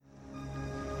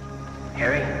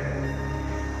Harry,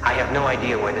 I have no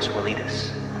idea where this will lead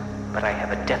us, but I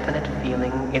have a definite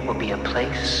feeling it will be a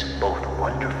place both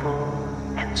wonderful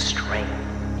and strange.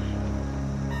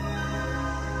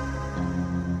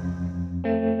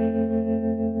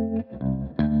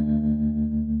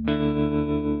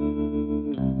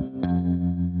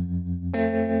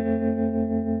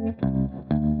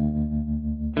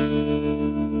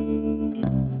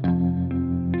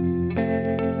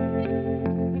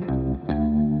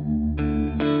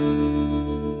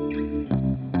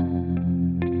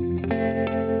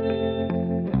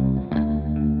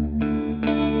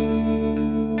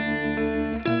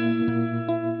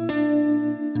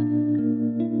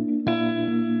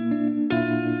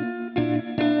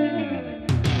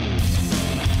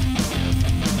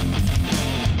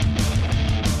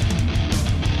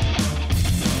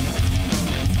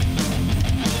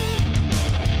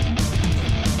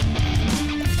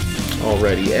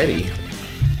 Already, Eddie.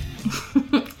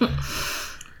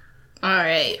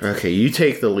 Alright. Okay, you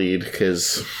take the lead,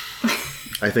 because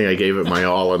I think I gave it my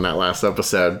all in that last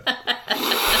episode.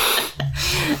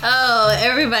 Oh,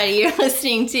 everybody, you're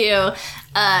listening to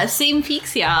Same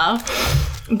Peaks, y'all.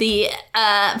 The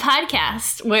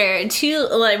podcast where two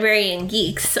librarian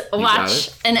geeks watch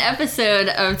an episode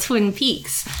of Twin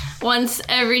Peaks once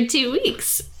every 2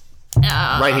 weeks.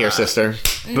 Right here, sister.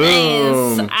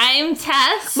 Boom. Nice. I'm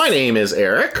Tess. My name is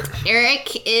Eric.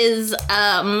 Eric is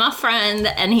my friend,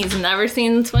 and he's never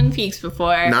seen Twin Peaks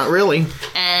before. Not really.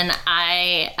 And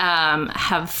I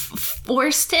have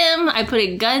forced him. I put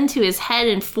a gun to his head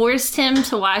and forced him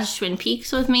to watch Twin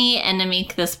Peaks with me and to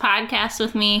make this podcast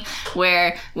with me,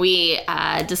 where we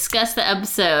discuss the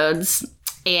episodes.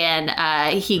 And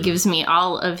he gives me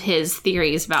all of his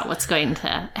theories about what's going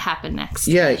to happen next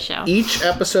in the show. Each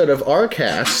episode of our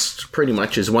cast pretty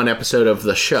much is one episode of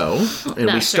the show.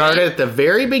 And we started at the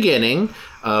very beginning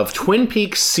of Twin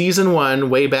Peaks Season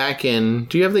 1 way back in...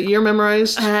 Do you have the year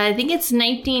memorized? I think it's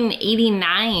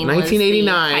 1989.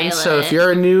 1989. So if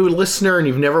you're a new listener and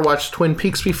you've never watched Twin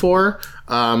Peaks before...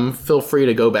 feel free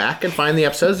to go back and find the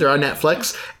episodes. They're on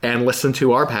Netflix, and listen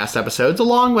to our past episodes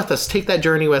along with us. Take that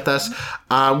journey with us.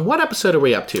 What episode are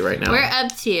we up to right now? We're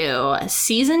up to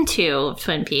Season 2 of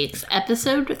Twin Peaks,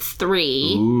 Episode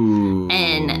 3. Ooh.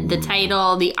 And the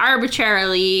title, the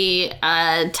arbitrarily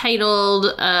title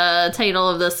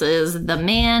of this is The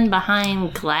Man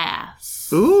Behind Glass.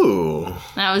 Ooh.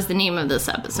 That was the name of this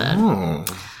episode. Oh.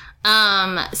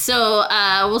 So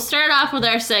we'll start off with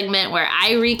our segment where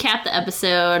I recap the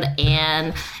episode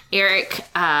and Eric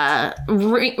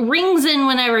rings in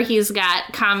whenever he's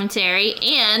got commentary,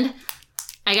 and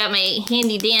I got my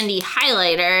handy dandy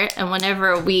highlighter, and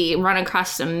whenever we run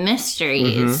across some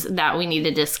mysteries that we need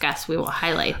to discuss, we will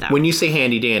highlight them. When you say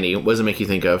handy dandy, what does it make you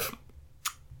think of?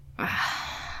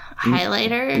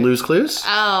 Highlighter? Blue's Clues?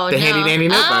 Oh, the handy dandy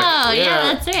notebook. Oh,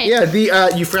 yeah, that's right.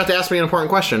 Yeah, you forgot to ask me an important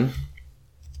question.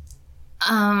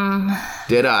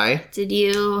 Did I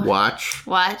you watch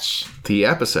the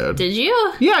episode? Did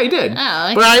you? Yeah, I did. Oh,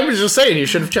 okay. But I was just saying, you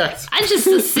should have checked. I just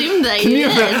assumed that you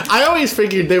did. I always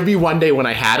figured there'd be one day when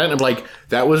I hadn't. I'm like,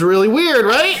 that was really weird,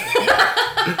 right?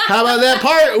 How about that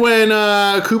part when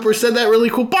Cooper said that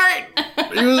really cool part?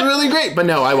 It was really great. But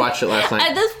no, I watched it last night.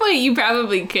 At this point, you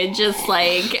probably could just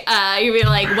you'd be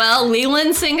like, well,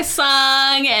 Leland sing a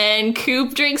song and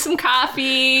Coop drink some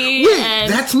coffee. Wait,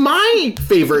 that's my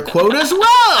favorite quote as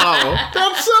well.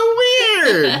 That's so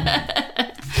weird.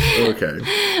 Okay.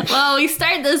 Well, we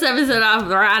start this episode off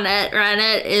with Ronette.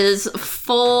 Ronette is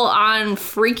full on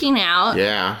freaking out.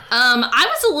 Yeah. I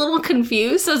was a little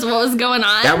confused as to what was going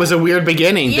on. That was a weird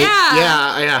beginning.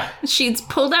 Yeah. Yeah. She's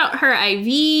pulled out her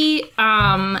IV.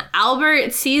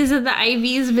 Albert sees that the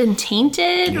IV's been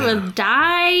tainted with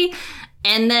dye.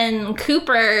 And then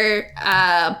Cooper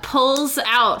pulls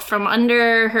out from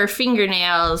under her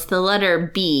fingernails the letter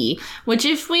B, which,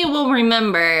 if we will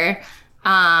remember,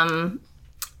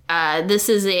 this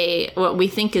is what we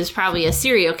think is probably a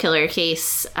serial killer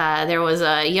case. There was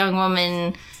a young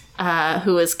woman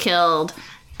who was killed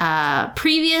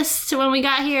previous to when we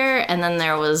got here, and then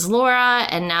there was Laura,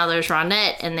 and now there's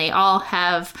Ronette, and they all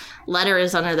have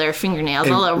letters under their fingernails,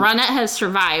 although Ronette has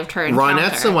survived her encounter.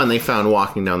 Ronette's the one they found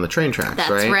walking down the train tracks, That's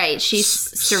right? That's right. She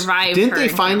survived Didn't they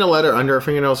find a letter under her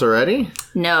fingernails already?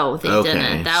 No, they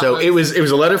didn't. It was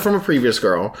a letter from a previous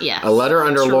girl. Yeah. A letter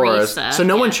under Laura's. So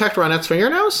no one checked Ronette's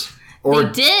fingernails? They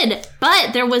did,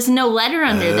 but there was no letter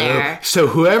under there. So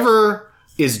whoever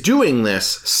is doing this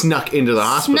snuck into the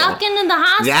hospital.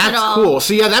 That's cool.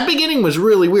 So yeah, that beginning was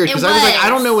really weird because I was like, I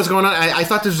don't know what's going on. I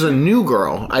thought this was a new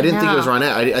girl. I didn't think it was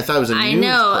Ronette. I thought it was a new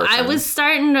person. I was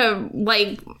starting to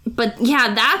But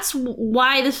yeah, that's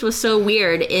why this was so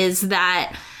weird, is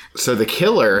that... So the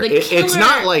killer, it's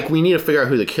not like we need to figure out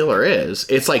who the killer is.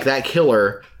 It's like that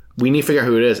killer, we need to figure out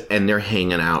who it is, and they're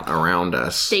hanging out around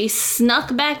us. They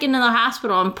snuck back into the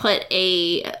hospital and put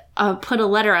a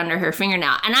letter under her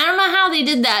fingernail. And I don't know how they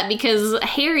did that, because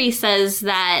Harry says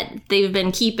that they've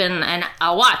been keeping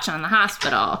a watch on the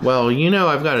hospital. Well,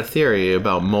 I've got a theory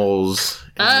about moles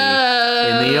in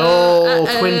the old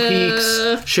Twin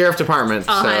Peaks Sheriff Department.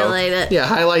 I'll highlight it. Yeah,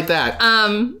 highlight that.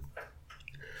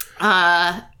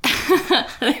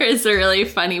 There is a really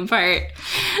funny part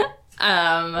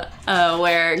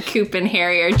where Coop and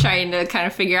Harry are trying to kind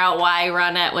of figure out why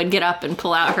Ronette would get up and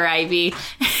pull out her IV.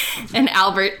 And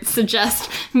Albert suggests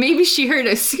maybe she heard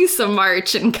a Sousa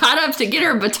march and got up to get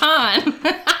her baton.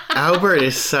 Albert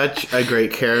is such a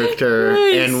great character,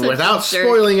 and without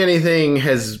spoiling anything,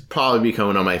 has probably become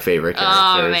one of my favorite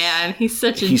characters. Oh, man. He's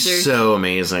such a jerk. He's so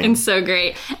amazing. And so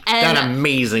great. And that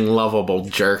amazing, lovable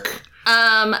jerk.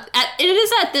 It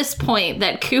is at this point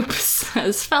that Coop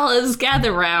says, "Fellas,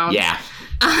 gather round." Yeah.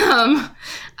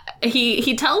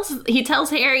 He tells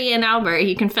Harry and Albert,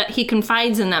 he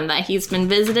confides in them that he's been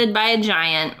visited by a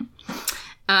giant,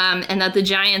 and that the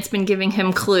giant's been giving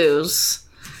him clues.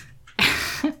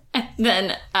 And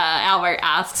then Albert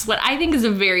asks what I think is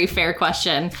a very fair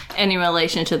question in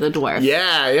relation to the dwarf.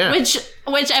 Yeah.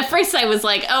 Which at first I was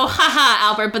like, oh, haha,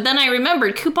 Albert. But then I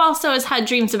remembered Coop also has had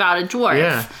dreams about a dwarf.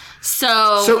 Yeah.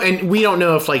 So, and we don't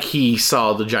know if, like, he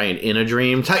saw the giant in a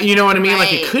dream. You know what I mean? Right.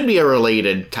 Like, it could be a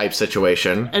related type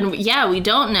situation. And, yeah, we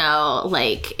don't know,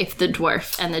 like, if the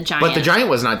dwarf and the giant... But the giant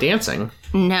was not dancing.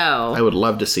 No. I would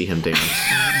love to see him dance.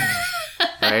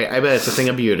 Right? I bet it's a thing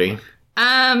of beauty.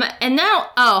 And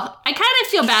now... Oh, I kind of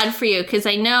feel bad for you, because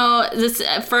I know this...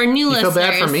 for our new listeners... You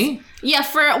feel bad for me? Yeah,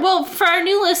 for our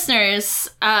new listeners,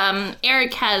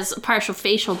 Eric has partial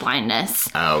facial blindness.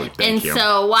 Oh, thank you. And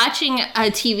so watching a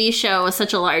TV show with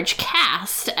such a large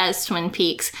cast as Twin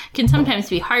Peaks can sometimes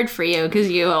be hard for you,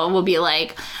 because you will be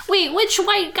like, wait, which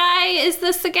white guy is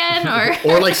this again?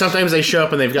 Or like sometimes they show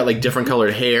up and they've got like different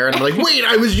colored hair, and I'm like, wait,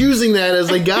 I was using that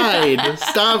as a guide.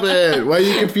 Stop it. Why are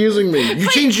you confusing me? You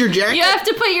changed your jacket. You have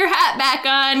to put your hat back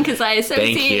on, because I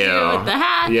associate you with the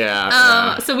hat.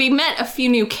 Yeah. So we met a few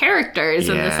new characters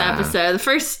in this episode. The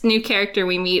first new character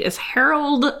we meet is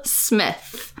Harold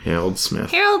Smith. Harold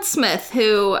Smith,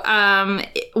 who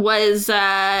was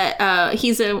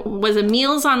a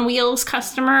Meals on Wheels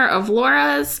customer of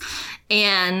Laura's.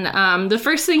 And the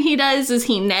first thing he does is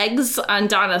he negs on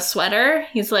Donna's sweater.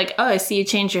 He's like, oh, I see you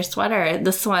changed your sweater.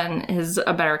 This one is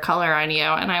a better color on you.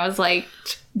 And I was like,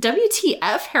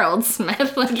 WTF, Harold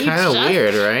Smith? Like, kind of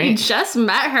weird, right? He just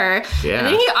met her. Yeah. And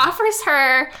then he offers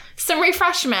her some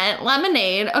refreshment,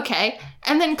 lemonade, okay,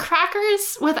 and then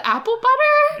crackers with apple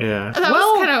butter? Yeah. That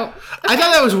was kind of... Okay. I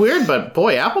thought that was weird, but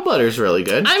boy, apple butter is really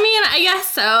good. I mean, I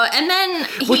guess so. And then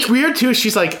what's weird, too, is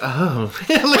she's like, oh.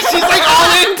 She's like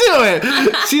all into it.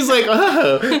 She's like,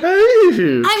 oh. I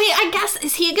mean, I guess,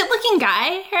 is he a good-looking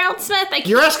guy, Harold Smith?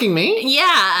 You're asking me? Yeah.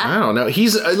 I don't know.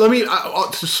 He's, I've already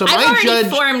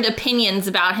formed opinions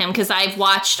about him, because I've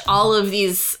watched all of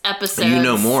these episodes. You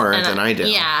know more than I do.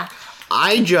 Yeah.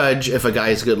 I judge if a guy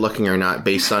is good looking or not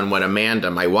based on what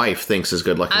Amanda, my wife, thinks is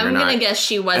good looking or not. I'm gonna guess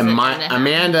she wasn't.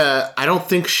 Amanda, I don't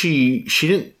think she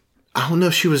didn't. I don't know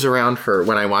if she was around for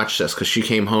when I watched this, because she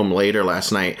came home later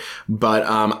last night. But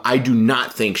I do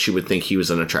not think she would think he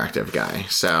was an attractive guy.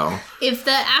 So if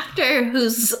the actor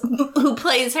who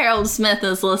plays Harold Smith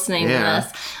is listening to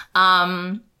this,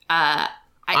 I'm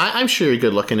sure you're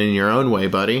good looking in your own way,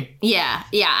 buddy. Yeah.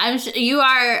 I'm sure you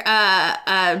are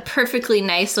a perfectly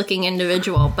nice looking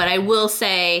individual, but I will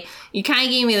say you kind of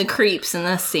gave me the creeps in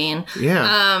this scene.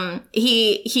 Yeah.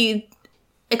 He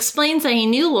explains that he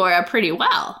knew Laura pretty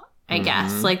well, I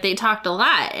guess. Like, they talked a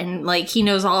lot, and like he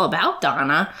knows all about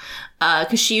Donna,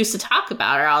 because she used to talk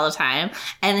about her all the time,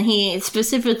 and she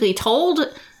specifically told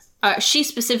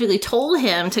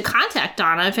him to contact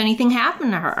Donna if anything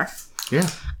happened to her. Yeah.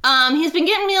 He's been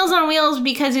getting Meals on Wheels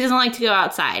because he doesn't like to go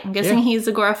outside. I'm guessing he's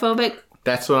agoraphobic.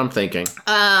 That's what I'm thinking.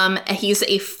 He's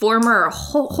a former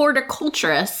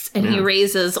horticulturist, and he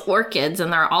raises orchids,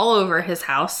 and they're all over his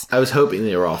house. I was hoping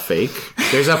they were all fake.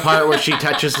 There's a part where she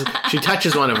touches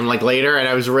one of them, like, later, and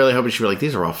I was really hoping she'd be like,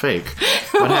 these are all fake.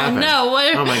 What happened? No,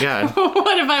 oh my god.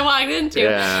 What have I walked into?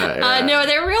 Yeah. No,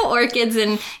 they're real orchids,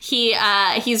 and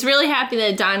he's really happy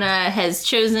that Donna has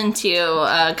chosen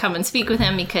to come and speak with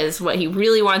him, because what he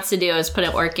really wants to do is put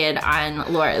an orchid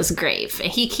on Laura's grave.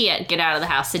 He can't get out of the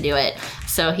house to do it.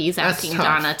 So he's asking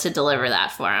Donna to deliver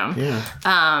that for him.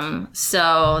 Yeah.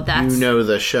 So that's... You know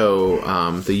the show,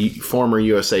 the former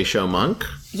USA show Monk?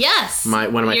 Yes. One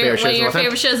of my favorite shows One of your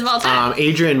favorite shows of all time.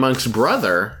 Adrian Monk's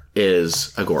brother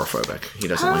is agoraphobic. He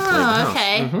doesn't like to leave the house.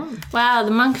 Okay. Wow,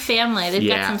 the Monk family. They've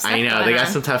got some stuff I know. going They got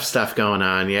on. some tough stuff going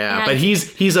on, But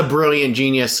he's a brilliant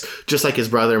genius, just like his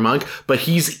brother Monk, but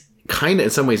he's kind of in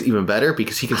some ways even better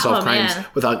because he can solve crimes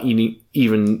without even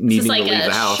needing to leave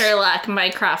the house. Sherlock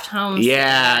Mycroft Holmes.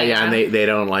 And they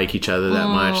don't like each other that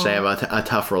much. They have a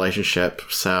tough relationship.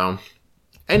 So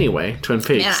anyway, Twin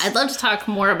Peaks. Yeah, I'd love to talk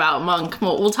more about Monk.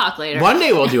 We'll talk later. One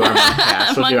day we'll do our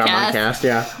Monkcast. We'll do our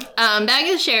Monkcast, back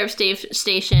at the sheriff's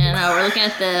station, we're looking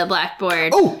at the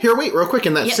blackboard. Oh, here, wait, real quick.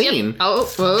 In that scene,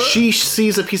 she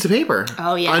sees a piece of paper.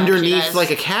 Oh, yeah, underneath like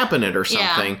a cabinet or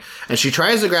something, and she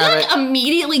tries to grab it.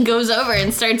 Immediately goes over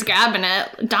and starts grabbing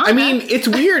it. Donna. I mean, it's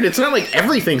weird. It's not like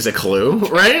everything's a clue,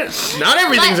 right? Not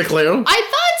everything's a clue. I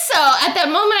thought so. At that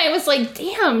moment, I was like,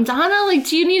 "Damn, Donna, like,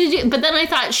 do you need to do?" But then I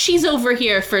thought she's over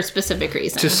here for a specific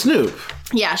reason. To snoop.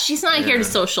 Yeah, she's not here to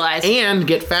socialize. And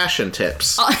get fashion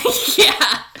tips.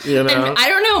 Yeah. You know? And I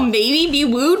don't know, maybe be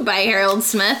wooed by Harold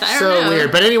Smith. I don't know. So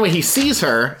weird. But anyway, he sees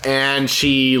her and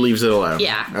she leaves it alone.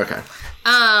 Yeah. Okay.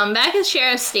 Back at the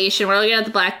sheriff's station, we're looking at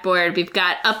the blackboard. We've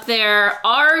got up there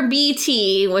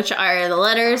RBT, which are the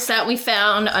letters that we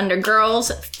found under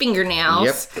girls'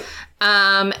 fingernails. Yep.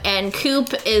 And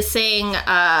Coop is saying,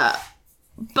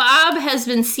 Bob has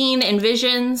been seen in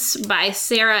visions by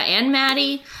Sarah and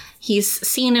Maddie. He's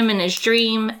seen him in his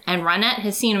dream, and Ronette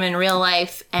has seen him in real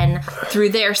life. And through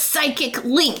their psychic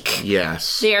link,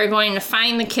 they are going to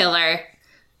find the killer.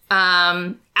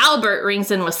 Albert rings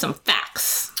in with some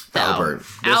facts. Albert,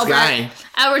 guy.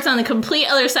 Albert's on the complete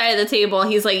other side of the table.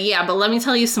 He's like, yeah, but let me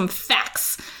tell you some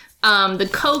facts. The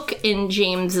Coke in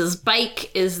James's bike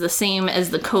is the same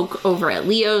as the Coke over at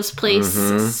Leo's place.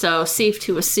 So safe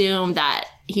to assume that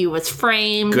he was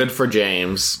framed. Good for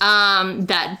James.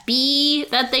 That bee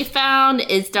that they found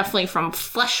is definitely from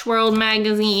Flesh World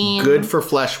magazine. Good for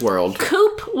Flesh World.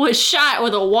 Coop was shot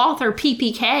with a Walther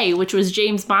PPK, which was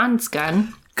James Bond's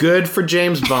gun. Good for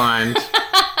James Bond.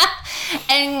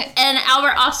 And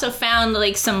Albert also found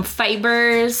like some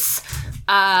fibers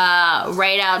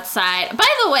right outside. By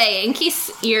the way, in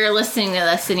case you're listening to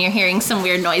this and you're hearing some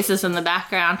weird noises in the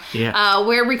background,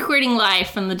 we're recording live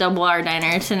from the Double R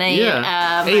Diner tonight.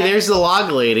 Yeah. Hey, there's the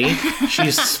log lady.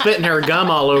 She's spitting her gum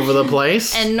all over the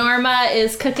place. And Norma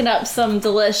is cooking up some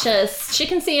delicious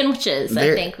chicken sandwiches,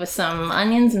 I think, with some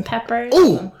onions and peppers.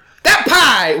 Ooh! That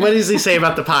pie! What does he say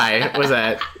about the pie? What was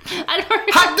that? I don't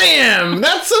remember. Hot damn!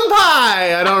 That's some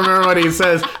pie! I don't remember what he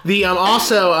says. The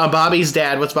also Bobby's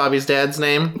dad. What's Bobby's dad's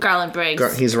name? Garland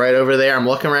Briggs. He's right over there. I'm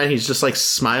looking around. He's just like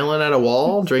smiling at a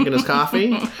wall, drinking his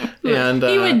coffee. And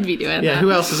he wouldn't be doing that. Yeah, who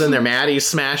else is in there? Maddie's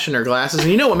smashing her glasses. And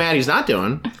you know what Maddie's not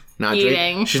doing? Not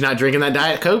eating. She's not drinking that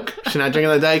Diet Coke. She's not drinking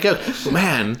that Diet Coke. But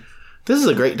man, this is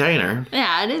a great diner.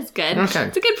 Yeah, it is good. Okay.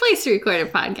 It's a good place to record a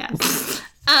podcast.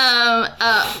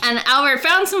 And Albert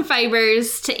found some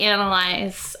fibers to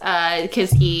analyze because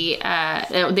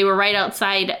they were right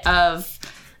outside of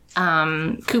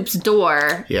Coop's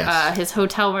door, his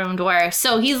hotel room door.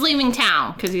 So he's leaving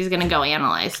town because he's going to go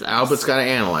analyze those. Albert's got to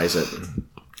analyze it.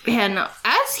 And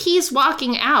as he's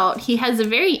walking out, he has a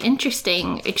very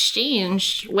interesting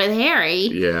exchange with Harry.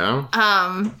 Yeah.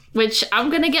 Which I'm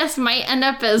going to guess might end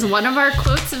up as one of our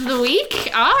quotes of the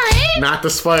week. All right. Not to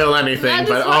spoil anything,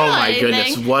 but oh my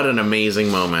goodness, what an amazing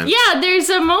moment. Yeah, there's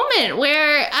a moment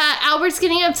where Albert's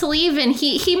getting up to leave and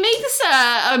he makes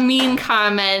a mean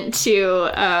comment to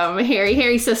Harry.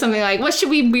 Harry says something like, what should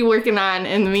we be working on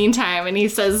in the meantime? And he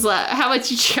says, how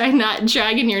about you try not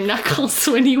dragging your knuckles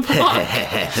when you walk?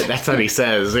 That's what he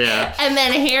says, yeah. And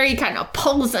then Harry kind of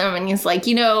pulls him and he's like,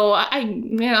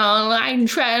 I'm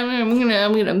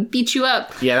gonna beat you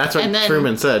up. Yeah, that's what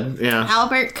Truman said. Yeah.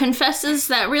 Albert confesses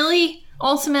that really,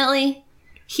 ultimately,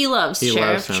 he loves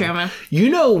Sheriff Truman. You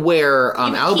know where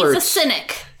Albert... He's a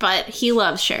cynic, but he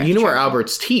loves Sheriff You know Truman. where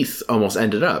Albert's teeth almost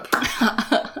ended up?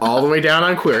 All the way down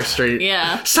on Queer Street.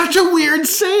 Yeah. Such a weird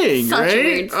saying,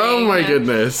 right? Oh my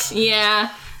goodness.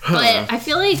 Yeah. But I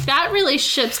feel like that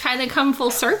relationship's kind of come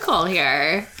full circle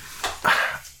here.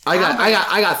 I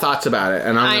got thoughts about it,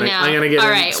 and I'm gonna get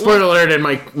right, spoiler alert in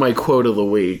my quote of the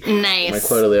week. Nice. My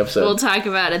quote of the episode. We'll talk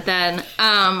about it then.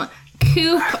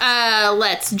 Coop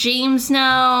lets James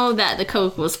know that the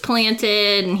coke was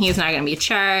planted and he's not going to be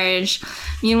charged.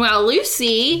 Meanwhile,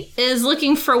 Lucy is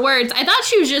looking for words. I thought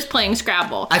she was just playing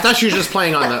Scrabble. I thought she was just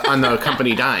playing on the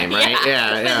company dime, right?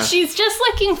 Yeah. But she's just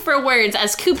looking for words,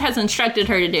 as Coop has instructed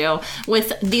her to do,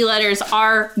 with the letters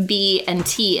R, B, and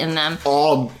T in them.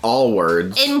 All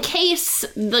words. In case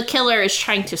the killer is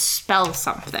trying to spell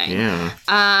something. Yeah.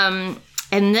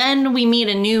 And then we meet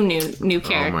a new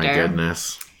character. Oh my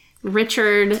goodness.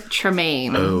 Richard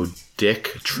Tremaine. Oh,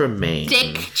 Dick Tremaine.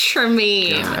 Dick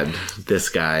Tremaine. God, this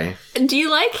guy. Do you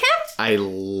like him? I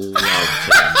loved him.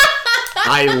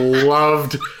 I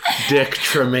loved Dick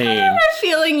Tremaine. I have a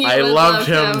feeling you I would loved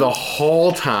love him the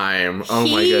whole time. Oh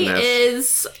my goodness. He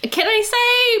is, can I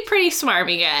say, pretty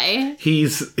smarmy guy.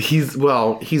 He's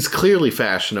clearly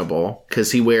fashionable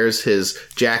because he wears his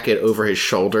jacket over his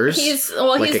shoulders. He's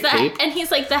a cape. And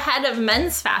he's like the head of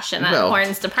men's fashion at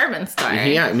Horn's department store.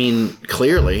 Yeah, I mean,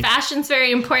 clearly. Fashion's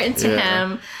very important to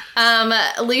him.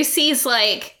 Lucy's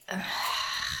like,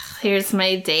 here's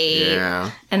my date.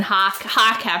 Yeah. And Hawk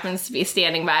happens to be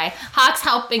standing by. Hawk's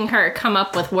helping her come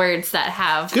up with words that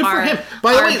have Good for him.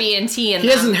 By the way, R, B, and T in them.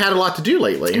 He hasn't had a lot to do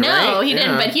lately, No, right? he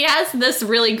didn't. But he has this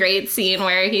really great scene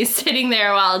where he's sitting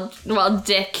there while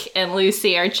Dick and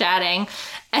Lucy are chatting.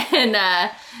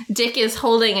 And Dick is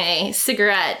holding a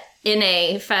cigarette in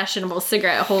a fashionable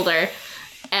cigarette holder.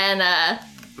 And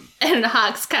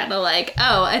Hawk's kind of like,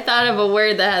 oh, I thought of a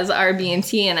word that has R, B, and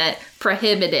T in it.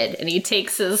 Prohibited. And he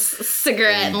takes his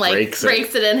cigarette and breaks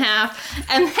it in half.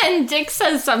 And then Dick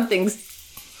says something.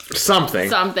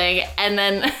 And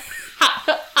then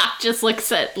Hawk just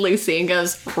looks at Lucy and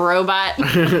goes, robot.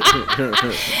 Anyways,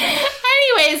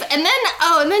 and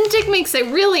then Dick makes a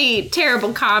really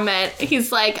terrible comment.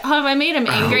 He's like, oh, have I made him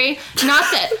angry? Not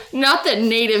that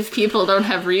native people don't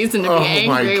have reason to be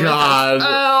angry with us.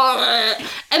 Oh.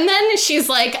 And then she's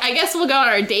like, I guess we'll go on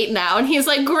our date now. And he's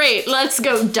like, great, let's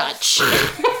go Dutch.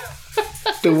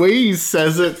 The way he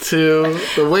says it, too.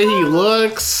 The way he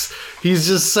looks. He's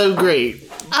just so great.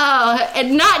 Oh,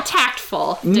 and not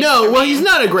tactful. Well, he's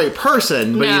not a great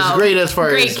person, but he's great as far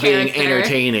as character. being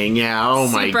entertaining. Yeah, oh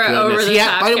my Super goodness. over the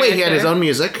top By the way, he had character. his own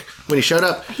music when he showed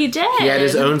up. He did. He had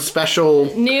his own special,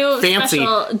 fancy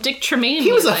Dick Tremaine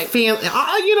He was music.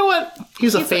 you know what?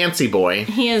 He's a fancy boy.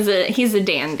 He's a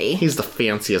dandy. He's the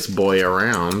fanciest boy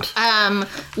around.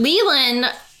 Leland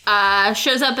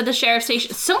shows up at the sheriff's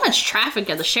station. So much traffic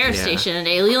at the sheriff's station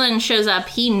today. Leland shows up.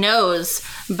 He knows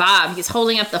Bob. He's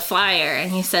holding up the flyer,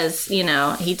 and he says, he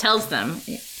tells them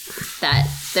that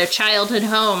their childhood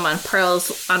home on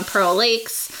Pearl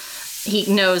Lakes. He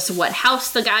knows what house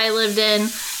the guy lived in.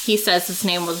 He says his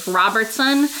name was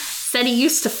Robertson. Said he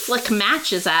used to flick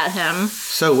matches at him.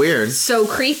 So weird. So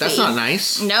creepy. That's not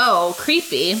nice. No,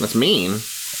 creepy. That's mean.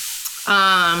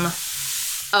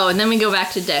 Oh, and then we go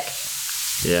back to Dick.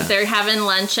 Yeah. They're having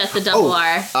lunch at the Double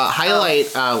R.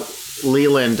 Highlight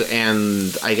Leland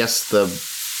and I guess the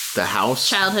house.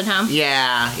 Childhood home?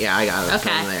 Yeah, I got a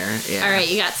thing there. Yeah. All right,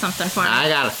 you got something for me. I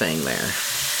got a thing there.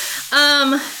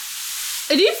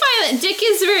 I do find that Dick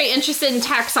is very interested in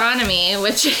taxonomy,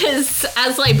 which is,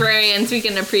 as librarians, we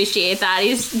can appreciate that.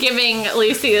 He's giving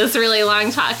Lucy this really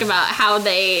long talk about how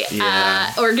they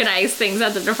organize things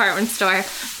at the department store.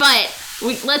 But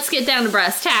let's get down to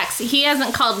brass tacks. He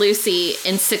hasn't called Lucy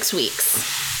in 6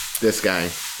 weeks. This guy.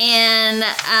 And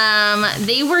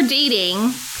they were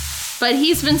dating, but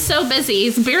he's been so busy,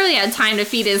 he's barely had time to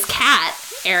feed his cat,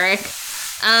 Eric.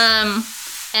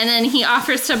 And then he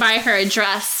offers to buy her a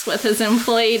dress with his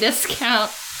employee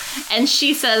discount. And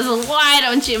she says, why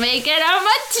don't you make it a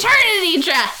maternity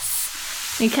dress?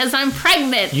 Because I'm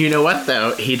pregnant. You know what,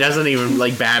 though? He doesn't even,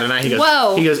 bat an eye. He goes,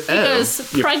 whoa. He goes,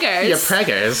 preggers. You're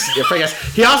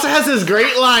preggers. He also has this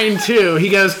great line, too. He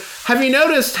goes, have you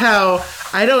noticed how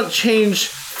I don't change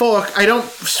fork? I don't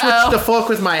switch the fork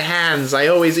with my hands. I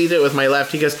always eat it with my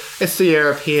left. He goes, it's the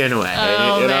European way.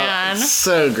 Oh, man.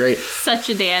 So great. Such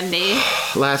a dandy.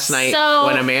 Last night,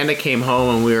 when Amanda came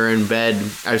home and we were in bed,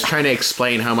 I was trying to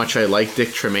explain how much I liked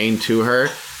Dick Tremaine to her.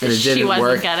 And it didn't work. She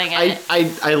wasn't getting it.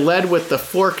 I led with the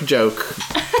fork joke.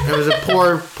 It was a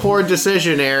poor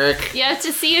decision, Eric. You have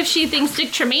to see if she thinks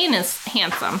Dick Tremaine is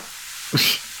handsome.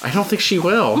 I don't think she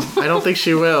will.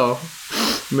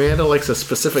 Amanda likes a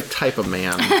specific type of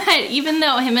man. Even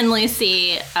though him and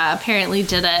Lucy apparently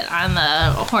did it on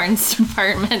the Horns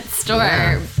department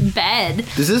store bed.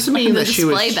 Does this mean that she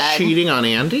was cheating on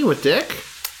Andy with Dick?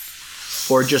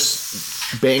 Or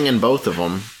just banging both of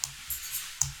them?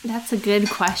 That's a good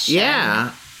question.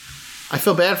 Yeah. I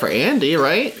feel bad for Andy,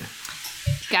 right?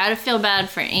 Gotta feel bad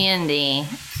for Andy.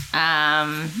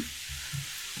 But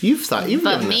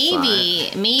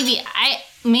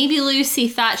maybe Lucy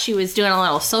thought she was doing a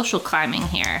little social climbing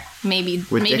here. Maybe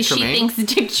she thinks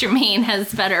Dick Tremaine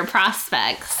has better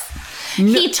prospects.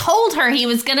 He told her he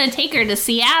was going to take her to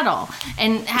Seattle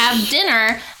and have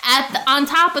dinner on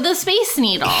top of the Space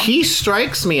Needle. He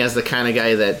strikes me as the kind of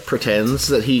guy that pretends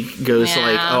that he goes to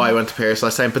like, oh, I went to Paris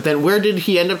last time. But then where did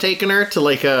he end up taking her? To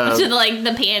like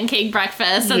the pancake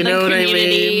breakfast at you know the what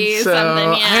community. I mean? So,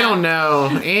 something, yeah. I don't know.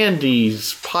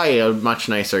 Andy's probably a much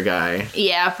nicer guy.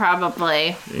 Yeah,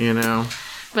 probably. You know?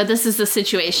 But this is the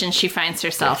situation she finds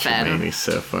herself in. Made me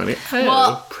so funny. Oh,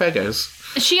 Well, pregos.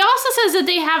 She also says that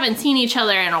they haven't seen each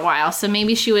other in a while, so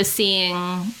maybe she's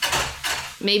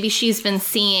been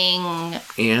seeing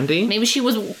Andy? Maybe she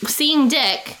was seeing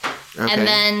Dick, Okay. and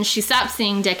then she stopped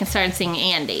seeing Dick and started seeing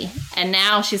Andy. And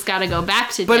now she's got to go back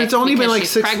to Dick. But it's only been because like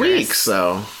she's 6 preggers. weeks,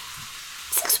 though.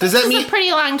 6 Does weeks that is mean- a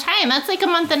pretty long time. That's like a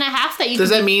month and a half that you Does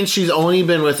could that mean she's only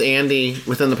been with Andy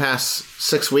within the past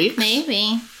 6 weeks?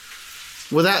 Maybe.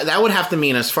 Well, that would have to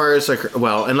mean as far as like,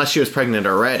 well, unless she was pregnant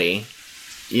already.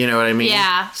 You know what I mean?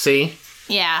 Yeah. See?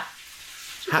 Yeah.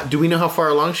 Do we know how far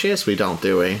along she is? We don't,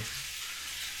 do we?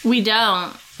 We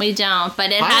don't. But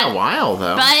it Quite had a while,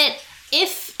 though. But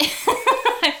if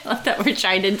I love that we're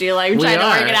trying to do like trying to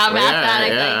work it out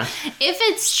mathematically. Yeah. If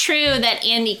it's true that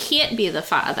Andy can't be the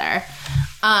father,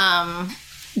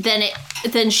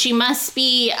 then she must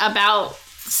be about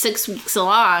 6 weeks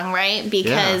along, right?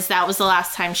 Because that was the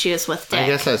last time she was with Dick. I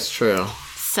guess that's true.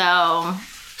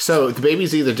 So the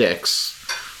baby's either Dick's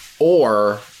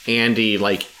or Andy,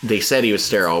 like, they said he was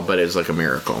sterile, but it's like a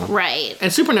miracle. right.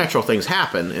 And supernatural things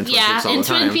happen in Twin Peaks all in the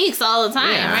time. Twin Peaks all the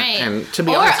time, Yeah, right? and to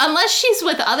be or honest- unless she's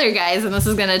with other guys, and this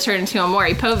is going to turn into a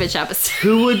Maury Povich episode.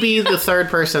 Who would be the third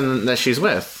person that she's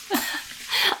with?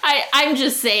 I'm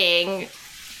just saying,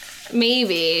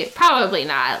 maybe, probably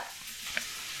not.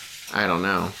 I don't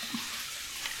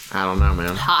know,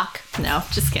 man. Hawk. No,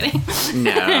 just kidding.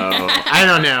 No, I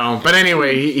don't know. But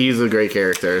anyway, he's a great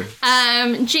character.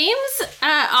 James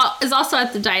is also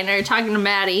at the diner talking to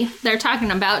Maddie. They're talking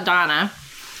about Donna.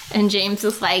 And James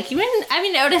is like, have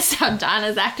you noticed how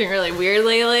Donna's acting really weird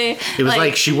lately? It was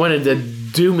like she wanted to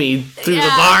do me through the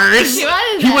Yeah, bars. she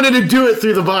wanted He that. wanted to do it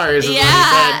through the bars. Is what he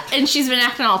Yeah, said. and she's been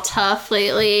acting all tough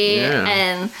lately.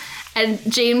 Yeah.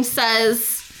 And James says,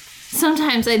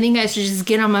 sometimes I think I should just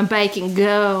get on my bike and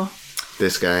go.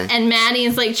 This guy. And Maddie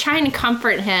is like trying to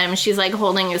comfort him. She's like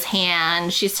holding his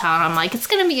hand. She's telling him like, it's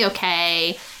going to be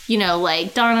okay. You know,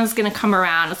 like Donna's going to come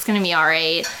around. It's going to be all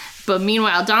right. But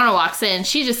meanwhile, Donna walks in.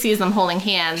 She just sees them holding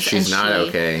hands. She's and not she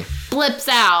okay. Flips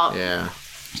out. Yeah.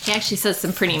 She actually says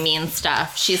some pretty mean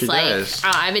stuff. She's She like, does.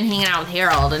 oh, I've been hanging out with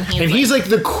Harold. And He's like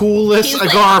the coolest He's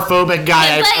like- agoraphobic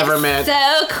guy He's, I've like, ever met.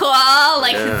 So cool.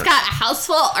 Like, Yeah. he's got a house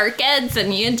full of orchids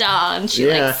and you don't. And she,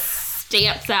 Yeah. like,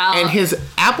 stamps out. And his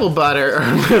apple butter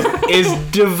is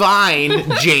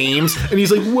divine, James. And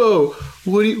he's like, "Whoa,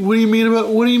 what do you mean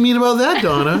about that,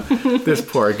 Donna?" This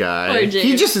poor guy. Poor James.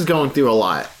 He just is going through a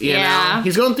lot. You Yeah. know?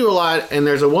 He's going through a lot, and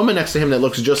there's a woman next to him that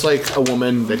looks just like a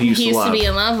woman that he used he to used love. to be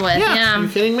in love with. yeah. Are you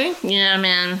Yeah. kidding me? Yeah,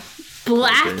 man.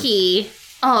 Blackie.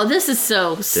 Oh, this is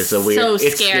so It's a weird. so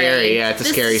it's scary. scary. Yeah, it's a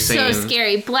This scary is scene. so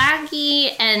scary.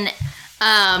 Blackie and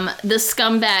the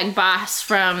scumbag boss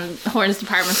from Horn's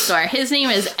department store. His name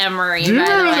is Emery. Do you by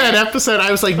the remember way. that episode?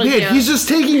 I was like, Look man, at- he's just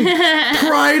taking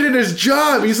pride in his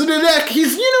job. He's he's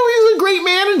a great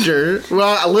manager.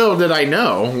 Well, little did I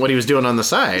know what he was doing on the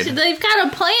side. They've got a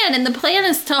plan, and the plan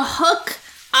is to hook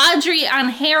Audrey on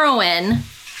heroin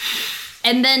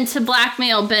and then to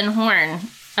blackmail Ben Horn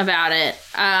about it.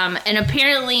 And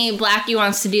apparently Blackie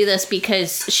wants to do this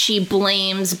because she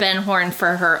blames Ben Horn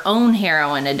for her own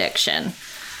heroin addiction.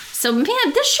 So, man,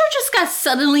 this show just got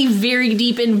suddenly very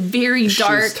deep and very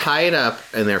dark. She's tied up,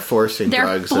 and they're forcing They're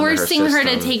drugs forcing into her to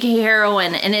system. take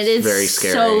heroin, and it is Very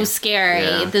scary. so scary.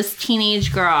 Yeah. This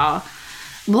teenage girl.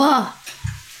 Whoa.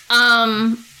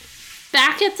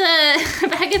 Back at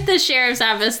the sheriff's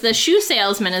office, the shoe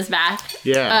salesman is back.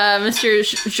 Yeah. Mr.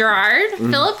 Gerard, Mm-hmm.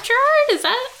 Philip Gerard, is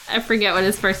that? I forget what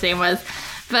his first name was.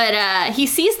 But he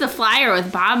sees the flyer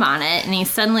with Bob on it, and he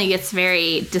suddenly gets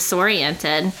very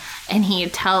disoriented, and he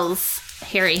tells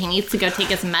Harry he needs to go take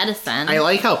his medicine. I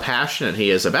like how passionate he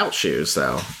is about shoes,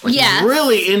 though. Like, Yes. he's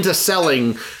really into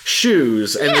selling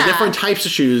shoes and the Yeah. different types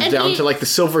of shoes And down he- to like the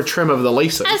silver trim of the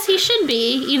laces. As he should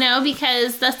be, you know,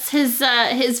 because that's his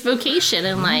vocation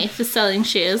Mm-hmm. in life is selling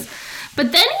shoes.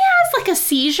 But then he has like a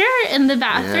seizure in the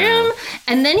bathroom, Yeah.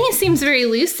 and then he seems very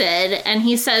lucid, and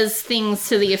he says things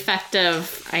to the effect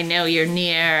of, "I know you're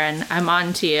near, and I'm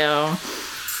on to you."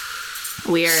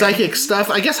 Weird. Psychic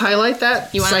stuff. I guess highlight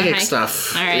that. You wanna Psychic hi-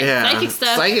 stuff. All right, Yeah. psychic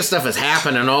stuff. Psychic stuff is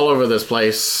happening all over this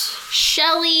place.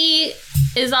 Shelley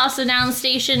is also down the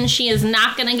station. She is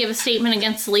not going to give a statement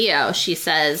against Leo, she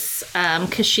says,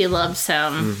 because she loves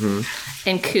him. Mm-hmm.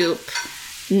 And Coop.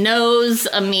 knows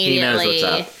immediately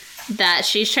what's up. that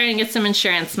she's trying to get some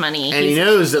insurance money. And he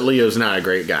knows that Leo's not a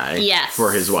great guy. Yes.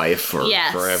 For his wife or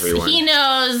for everyone. He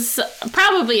knows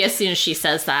probably as soon as she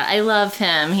says that. I love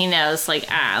him. He knows, like,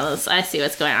 I see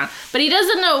what's going on. But he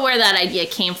doesn't know where that idea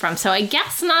came from. So I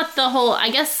guess not the whole... I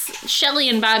guess Shelley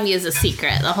and Bobby is a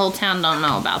secret. The whole town don't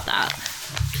know about that.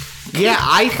 Yeah,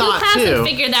 I thought Coop hasn't too.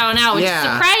 figured that one out, which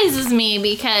surprises me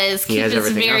because Coop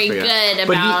is very good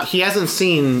about... But he hasn't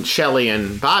seen Shelley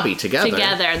and Bobby together.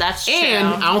 That's true. And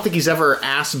I don't think he's ever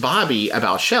asked Bobby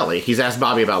about Shelley. He's asked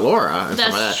Bobby about Laura and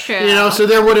stuff like that. That's true. You know, so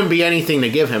there wouldn't be anything to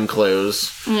give him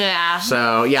clues. Yeah.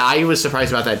 So, yeah, I was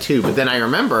surprised about that too. But then I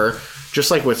remember... Just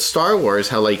like with Star Wars,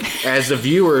 how like as the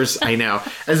viewers,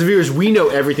 we know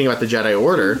everything about the Jedi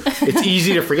Order. It's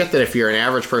easy to forget that if you're an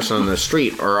average person on the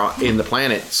street or in the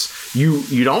planets,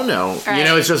 you don't know. Right. You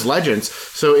know, it's just legends.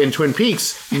 So in Twin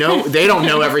Peaks, they don't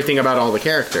know everything about all the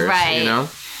characters. Right. You know.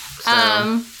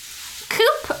 So.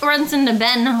 Coop runs into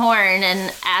Ben Horn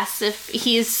and asks if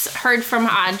he's heard from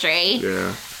Audrey.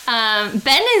 Yeah.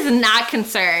 Ben is not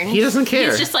concerned. He doesn't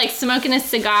care. He's just like smoking a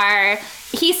cigar.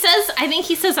 I think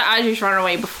he says that Audrey's run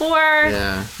away before.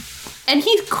 Yeah. And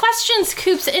he questions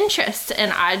Coop's interest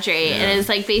in Audrey and is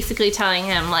like basically telling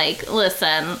him, like,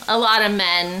 listen, a lot of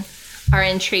men are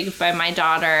intrigued by my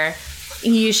daughter.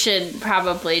 You should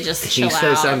probably just chill out. He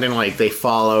says something like they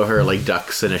follow her like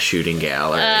ducks in a shooting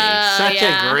gallery. Such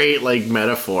a great like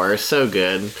metaphor. So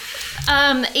good.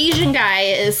 The Asian guy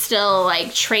is still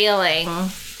like trailing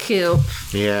Coop.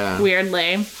 Yeah.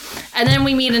 Weirdly. And then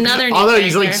we meet another new Although character.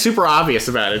 He's like super obvious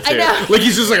about it too. I know. Like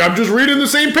he's just like, I'm just reading the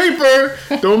same paper.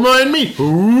 Don't mind me.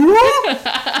 Ooh.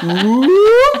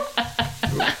 Ooh.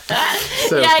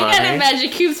 So yeah, funny. I gotta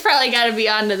imagine Coop's probably gotta be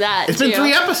onto that. It's been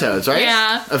 3 episodes, right?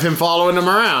 Yeah. Of him following him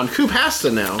around. Coop has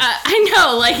to know. I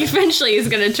know, like eventually he's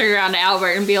gonna turn around to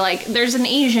Albert and be like, there's an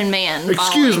Asian man.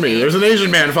 Excuse me, there's an Asian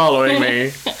man following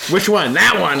me. Which one?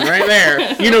 That one, right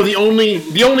there. You know, the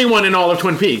only one in all of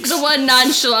Twin Peaks. The one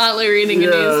nonchalantly reading a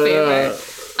newspaper.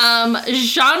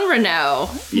 Jean Renault,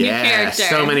 new character.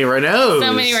 So many Renaults.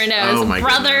 So many Renaults. Oh my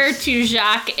Brother goodness. to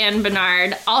Jacques and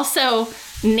Bernard. Also,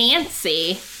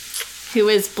 Nancy, who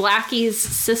is Blackie's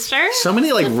sister. So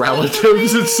many like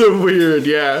relatives. It's so weird.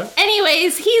 Yeah.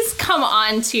 Anyways, he's come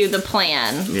on to the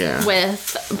plan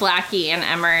with Blackie and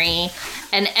Emery.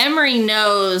 And Emery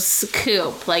knows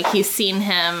Coop. Like, he's seen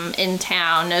him in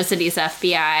town, knows that he's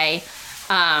FBI.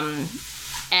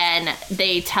 And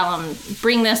they tell him,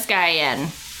 bring this guy in.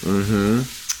 Mm-hmm.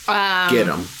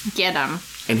 Get him.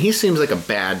 And he seems like a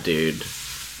bad dude.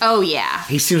 Oh, yeah.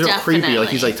 He seems real creepy. Like,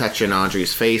 he's like touching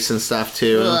Audrey's face and stuff,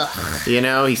 too. Ugh. You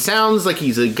know, he sounds like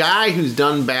he's a guy who's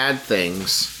done bad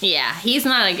things. Yeah, he's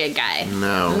not a good guy.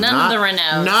 No. None of the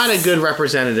Renaults. Not a good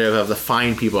representative of the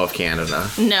fine people of Canada.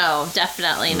 No,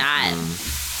 definitely not.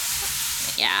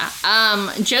 Yeah.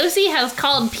 Josie has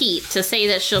called Pete to say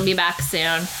that she'll be back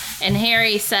soon. And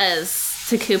Harry says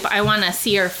to Coop, I want to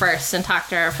see her first and talk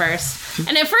to her first.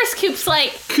 And at first Coop's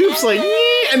like,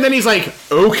 and then he's like,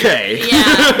 okay.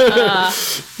 Yeah.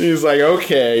 He's like,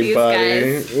 okay, buddy.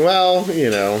 Guys. Well, you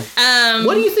know.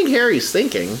 What do you think Harry's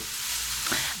thinking?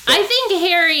 I think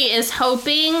Harry is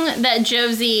hoping that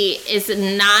Josie is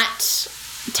not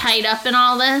tied up in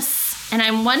all this. And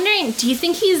I'm wondering,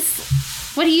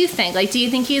 what do you think? Like, do you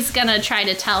think he's going to try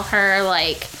to tell her,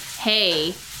 like,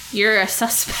 hey, you're a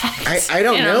suspect? I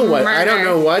don't know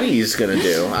what he's gonna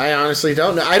do. I honestly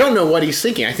don't know. I don't know what he's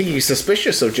thinking. I think he's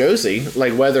suspicious of Josie,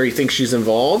 like whether he thinks she's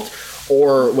involved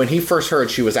or when he first heard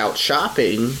she was out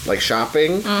shopping, like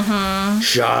shopping. Mm-hmm.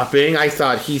 Shopping. He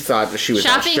thought she was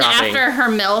out shopping after her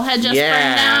mill had just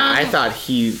burned down. I thought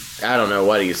I don't know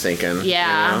what he's thinking.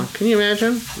 Yeah. You know? Can you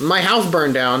imagine? My house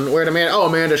burned down. Where'd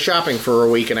Amanda's shopping for a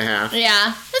week and a half.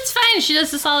 Yeah, it's fine. She does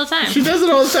this all the time. She does it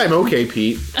all the time. Okay,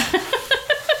 Pete.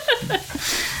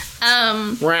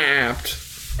 Wrapped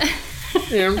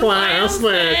in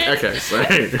plastic. Okay,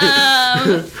 sorry.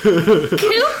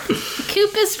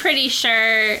 Coop is pretty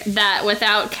sure that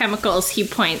without chemicals, he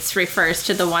refers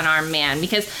to the one-armed man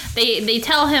because they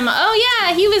tell him, oh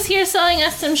yeah, he was here selling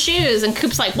us some shoes, and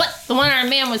Coop's like, what? The one-armed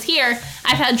man was here.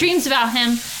 I've had dreams about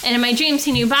him, and in my dreams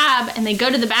he knew Bob, and they go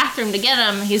to the bathroom to get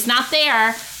him. He's not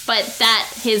there. But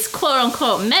that his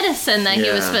quote-unquote medicine that he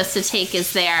was supposed to take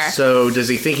is there. So does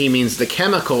he think he means the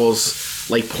chemicals,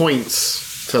 like,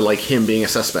 points to, like, him being a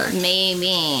suspect?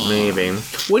 Maybe.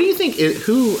 What do you think,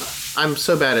 I'm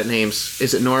so bad at names.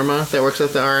 Is it Norma that works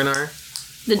at the R&R?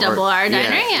 The Double R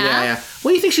Diner, yeah.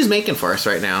 What do you think she's making for us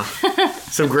right now?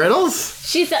 Some griddles?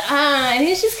 I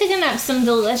think she's cooking up some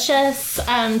delicious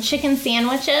chicken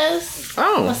sandwiches.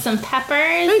 Oh. With some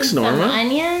peppers. Thanks, and Norma. some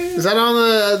onions. Is that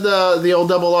on the old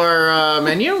double R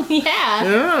menu?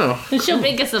 Yeah. Oh. She'll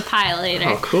make us a pie later.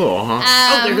 Oh, cool.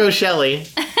 Huh? There goes Shelly.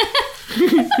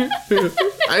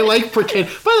 I like pretend.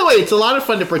 By the way, it's a lot of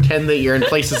fun to pretend that you're in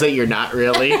places that you're not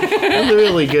really. It's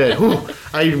really good. Whew,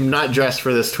 I'm not dressed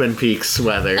for this Twin Peaks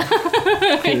weather.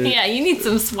 Yeah, you need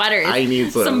some sweaters. I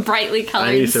need some brightly colored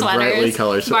I need some sweaters. brightly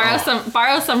colored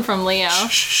Borrow some from Leo.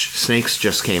 Shh, Snakes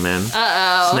just came in.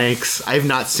 Uh-oh. Snakes. I've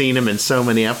not seen him in so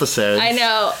many episodes. I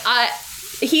know.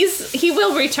 He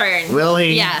will return. Will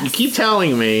he? Yes. You keep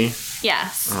telling me.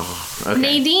 Yes. Oh,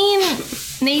 okay.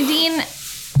 Nadine,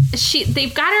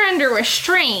 they've got her under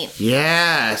restraint.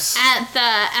 Yes.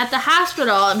 At the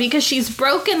hospital because she's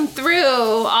broken through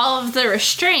all of the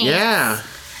restraints. Yeah.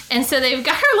 And so they've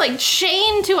got her like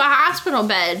chained to a hospital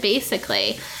bed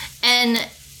basically. And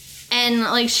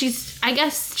like I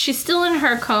guess she's still in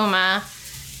her coma,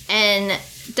 and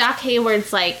Doc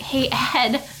Hayward's like, "Hey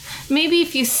Ed, maybe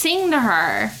if you sing to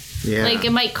her, like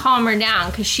it might calm her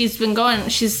down because she's been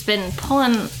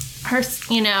pulling her,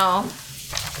 you know,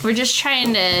 we're just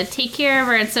trying to take care of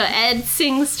her." And so Ed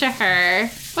sings to her.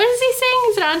 What does he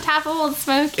sing? Is it On Top of Old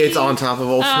Smokey? It's On Top of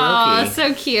Old Smokey. Oh,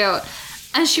 so cute.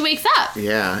 And she wakes up.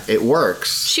 Yeah, it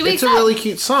works. She wakes up. It's a up. really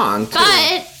cute song, too.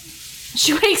 But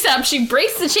she wakes up. She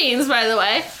breaks the chains, by the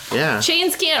way. Yeah.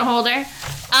 Chains can't hold her.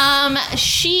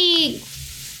 She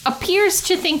appears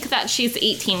to think that she's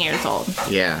 18 years old.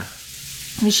 Yeah.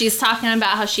 And she's talking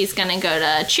about how she's going to go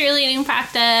to cheerleading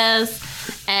practice,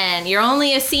 and you're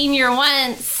only a senior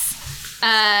once,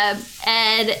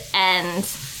 Ed, and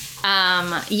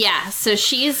so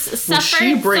she's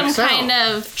suffered some kind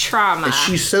of trauma.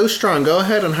 She's so strong. Go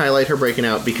ahead and highlight her breaking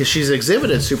out because she's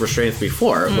exhibited super strength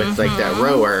before with like that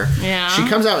rower. Yeah. She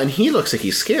comes out and he looks like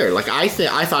he's scared. Like I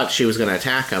thought she was going to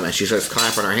attack him, and she starts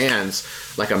clapping her hands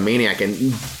like a maniac. And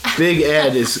Big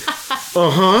Ed is, he's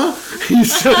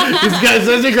got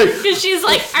such a great. Because she's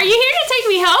like, "Are you here to take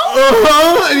me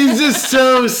home?" And he's just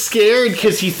so scared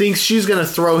because he thinks she's going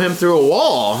to throw him through a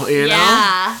wall. You know?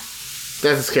 Yeah.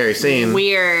 That's a scary scene.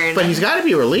 Weird. But he's got to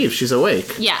be relieved she's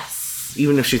awake. Yes.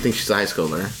 Even if she thinks she's a high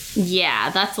schooler. Yeah,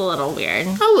 that's a little weird.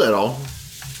 A little.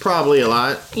 Probably a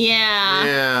lot.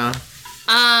 Yeah.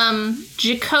 Yeah.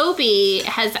 Jacoby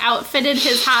has outfitted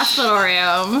his hospital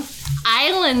room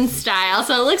island style,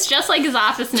 so it looks just like his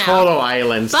office now. Total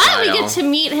island style. But we get to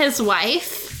meet his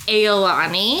wife,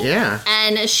 Aolani. Yeah.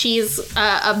 And she's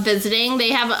visiting. They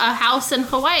have a house in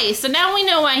Hawaii. So now we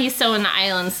know why he's so into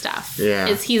island stuff. Yeah.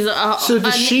 So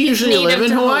does she usually live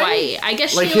in Hawaii? I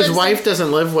guess like his wife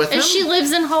doesn't live with him? She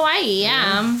lives in Hawaii,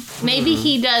 yeah. Maybe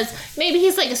he does. Maybe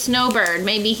he's like a snowbird.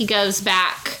 Maybe he goes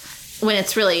back when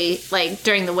it's really, like,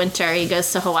 during the winter. He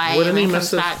goes to Hawaii. Wouldn't he comes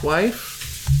miss back. his wife?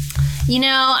 You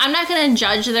know, I'm not going to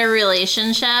judge their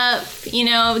relationship, you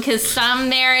know, because some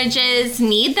marriages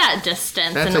need that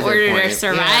distance in order to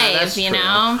survive, you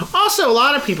know? Also, a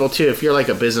lot of people, too, if you're like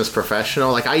a business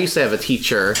professional, like I used to have a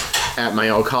teacher at my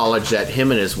old college that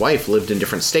him and his wife lived in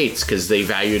different states because they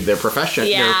valued their profession,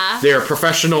 their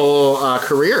professional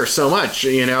career so much,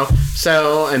 you know?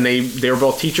 So, and they were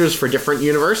both teachers for different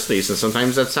universities, and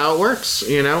sometimes that's how it works,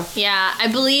 you know? Yeah, I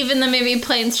believe in the movie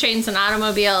Planes, Trains, and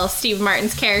Automobiles, Steve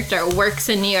Martin's character works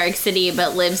in New York City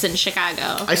but lives in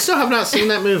Chicago. I still have not seen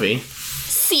that movie.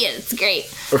 See it, it's great.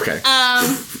 Okay.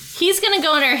 He's gonna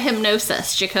go under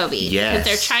hypnosis, Jacoby. Yes. Because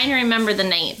they're trying to remember the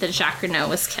night that Jacques Renault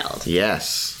was killed.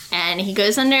 Yes. And he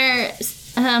goes under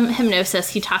hypnosis.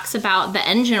 He talks about the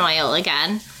engine oil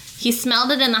again. He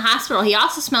smelled it in the hospital. He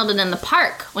also smelled it in the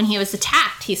park when he was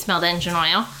attacked. He smelled engine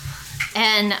oil.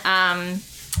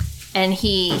 And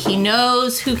he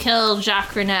knows who killed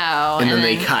Jacques Renault. And then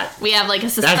they cut. We have like a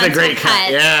suspenseful That's a great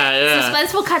cut. Yeah.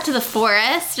 Suspenseful cut to the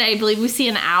forest. I believe we see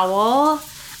an owl.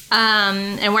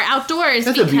 And we're outdoors.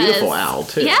 That's a beautiful owl,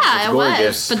 too. Yeah, it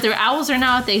gorgeous. was. But the owls are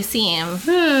not what they seem,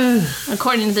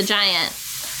 according to the giant.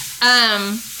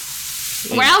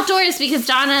 We're outdoors because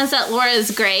Donna is at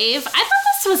Laura's grave. I thought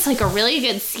this was like a really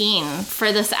good scene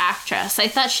for this actress. I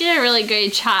thought she did a really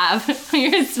great job.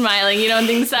 You're smiling. You don't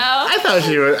think so? I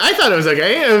thought it was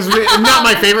okay. It was not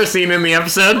my favorite scene in the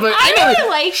episode, but I really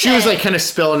liked it. She was like kind of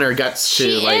spilling her guts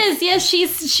too. She is. Yeah,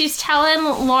 she's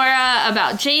telling Laura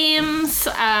about James,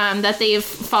 that they've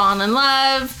fallen in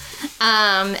love,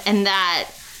 and that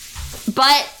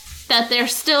they're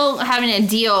still having to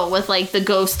deal with like the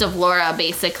ghost of Laura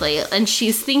basically, and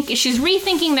she's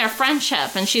rethinking their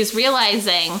friendship, and she's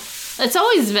realizing it's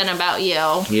always been about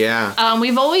you. Yeah.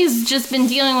 We've always just been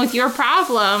dealing with your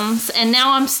problems, and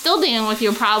now I'm still dealing with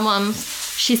your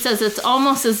problems. She says it's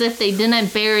almost as if they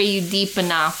didn't bury you deep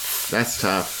enough. That's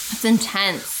tough. It's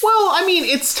intense. Well, I mean,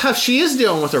 it's tough. She is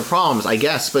dealing with her problems, I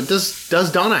guess. But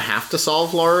does Donna have to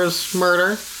solve Laura's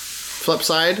murder? Flip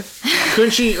side,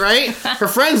 couldn't she? Right? Her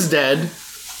friend's dead.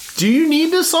 Do you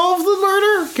need to solve the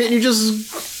murder? Can't you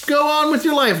just go on with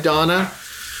your life, Donna?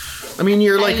 I mean,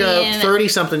 you're like a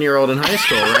 30-something-year-old in high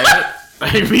school, right?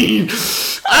 I mean,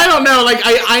 I don't know. Like,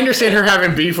 I understand her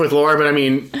having beef with Laura, but I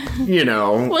mean, you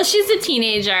know. Well, she's a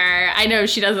teenager. I know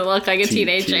she doesn't look like a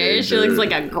teenager. She looks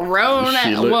like a grown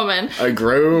woman. A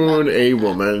grown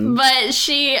woman. But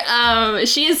she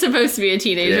is supposed to be a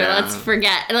teenager.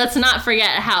 Yeah. Let's not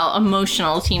forget how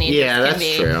emotional teenagers can be.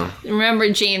 Yeah, that's true.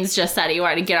 Remember, James just said he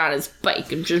wanted to get on his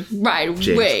bike and just ride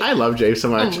away. I love James so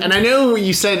much. And I know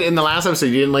you said in the last episode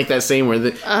you didn't like that scene where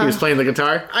he was playing the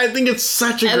guitar. I think it's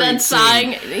such a great scene.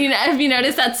 You know, have you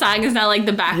noticed that song is now like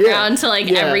the background to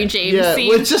like every James scene?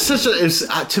 Well, it's just such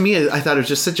a. To me, I thought it was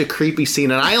just such a creepy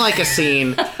scene, and I like a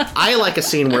scene. I like a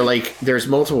scene where like there's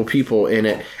multiple people in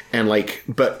it, and like,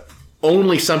 but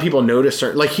only some people notice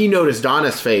her. Like he noticed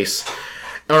Donna's face,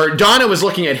 or Donna was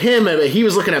looking at him, and he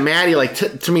was looking at Maddie. Like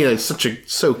to me, that's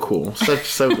so cool,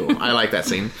 so cool. I like that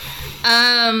scene.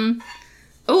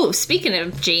 Oh, speaking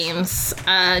of James,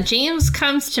 James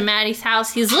comes to Maddie's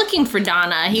house. He's looking for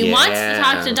Donna. He wants to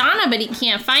talk to Donna, but he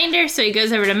can't find her, so he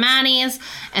goes over to Maddie's.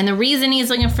 And the reason he's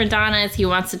looking for Donna is he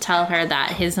wants to tell her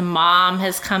that his mom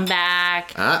has come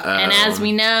back. And as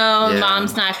we know,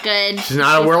 Mom's not good. She's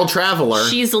not a world traveler.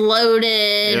 She's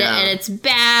loaded, and it's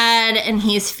bad, and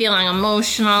he's feeling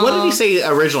emotional. What did he say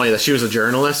originally? That she was a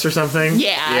journalist or something?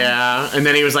 Yeah. Yeah. And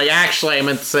then he was like, actually, I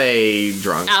meant to say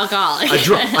drunk. Alcoholic.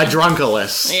 A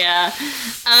drunkalist. Yeah.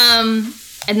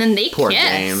 And then they Poor kiss.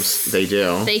 James. They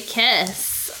do. They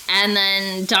kiss. And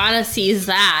then Donna sees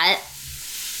that.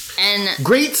 And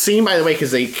great scene, by the way,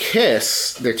 because they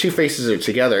kiss. Their two faces are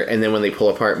together, and then when they pull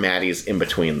apart, Maddie's in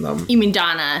between them. You mean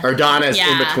Donna? Or Donna's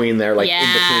in between there, like in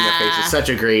between their faces. Such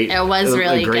a great. It was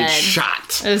really a great good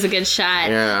shot. It was a good shot.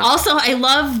 Yeah. Also, I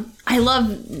love.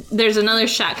 There's another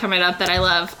shot coming up that I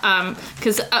love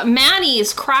because Maddie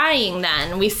is crying.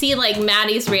 Then we see like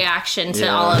Maddie's reaction to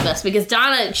all of this because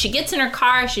Donna, she gets in her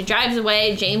car, she drives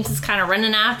away. James is kind of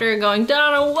running after her, going,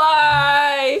 "Donna,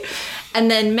 why?" And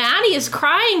then Maddie is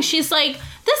crying. She's like,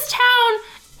 "This town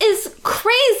is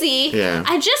crazy. Yeah.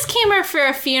 I just came here for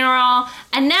a funeral,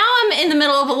 and now I'm in the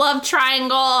middle of a love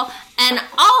triangle, and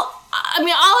all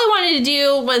I wanted to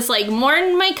do was like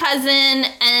mourn my cousin,"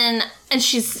 and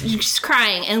she's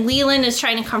crying, and Leland is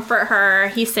trying to comfort her.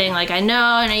 He's saying like, I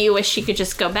know you wish you could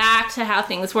just go back to how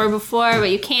things were before, but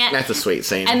you can't. That's a sweet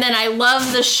scene. And then I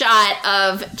love the shot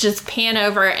of just pan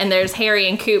over, and there's Harry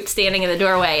and Coop standing in the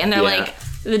doorway, and they're like,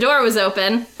 the door was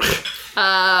open.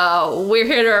 We're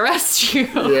here to arrest you.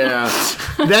 Yeah.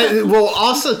 Well,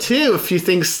 also, too, a few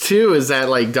things, too, is that,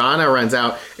 like, Donna runs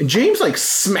out, and James, like,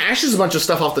 smashes a bunch of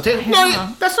stuff off the table.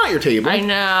 No, that's not your table. I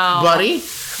know. Buddy.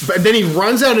 But then he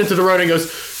runs out into the road and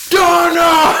goes, Donna!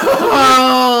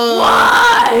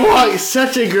 Why?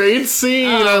 Such a great scene.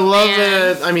 I love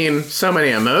it. I mean, so many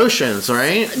emotions,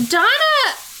 right?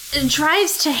 Donna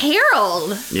drives to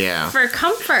Harold for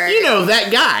comfort. You know,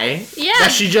 that guy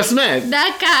that she just met.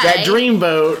 That guy. That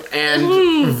dreamboat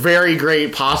and very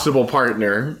great possible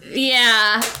partner.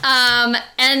 Yeah.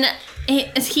 And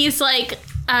he's like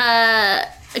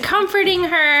comforting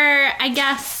her, I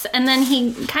guess, and then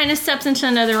he kind of steps into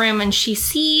another room and she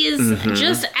sees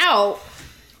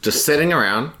just sitting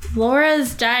around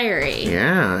Laura's diary.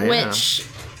 Yeah. Which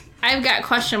I've got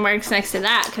question marks next to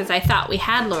that because I thought we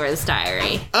had Laura's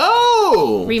diary.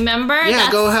 Oh! Remember?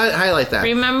 Yeah, go highlight that.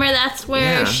 Remember that's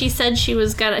where she said she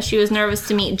was nervous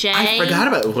to meet Jay? I forgot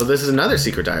about it. Well, this is another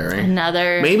secret diary.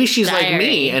 Maybe she's diary. like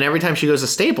me, and every time she goes to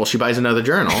Staples, she buys another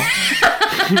journal.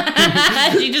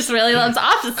 She just really loves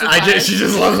office supplies. She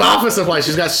just loves office supplies.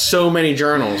 She's got so many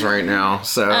journals right now.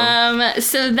 So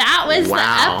so that was the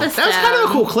episode. That was kind of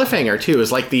a cool cliffhanger, too.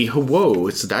 It's like whoa,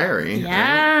 it's a diary.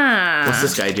 Yeah. Right? What's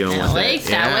this guy doing with it?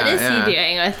 What is he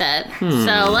doing with it?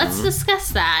 So let's discuss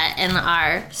that in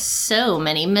our So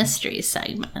Many Mysteries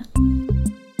segment.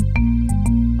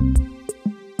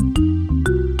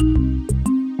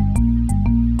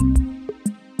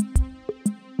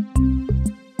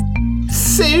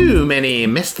 So many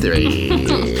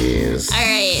mysteries. All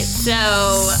right,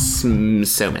 so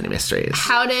many mysteries.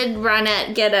 How did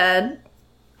Ronette get a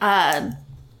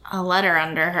letter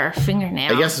under her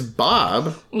fingernail? I guess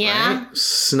Bob. Yeah. Right?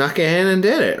 Snuck in and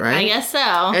did it, right? I guess so.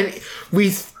 And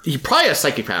he probably has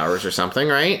psychic powers or something,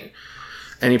 right?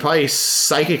 And he probably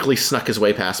psychically snuck his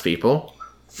way past people,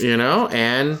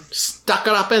 and stuck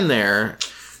it up in there.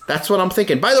 That's what I'm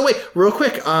thinking. By the way, real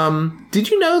quick, did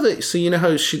you know that? So you know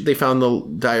how they found the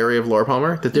Diary of Laura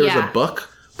Palmer? That there was a book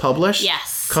published.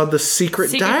 Yes. Called The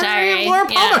Secret Diary of Laura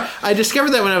Palmer. Yeah. I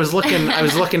discovered that when I was looking. I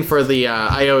was looking for the.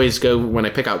 I always go when I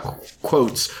pick out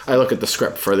quotes. I look at the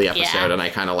script for the episode, and I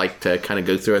kind of like to kind of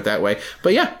go through it that way.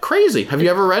 But yeah, crazy. Have you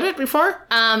ever read it before?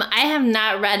 I have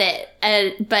not read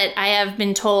it, but I have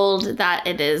been told that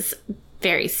it is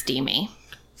very steamy.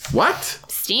 What?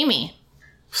 Steamy.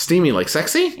 Steamy, like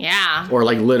sexy? Yeah. Or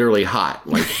like literally hot.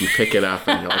 Like you pick it up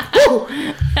and you're like, whoa!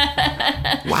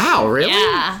 Wow, really?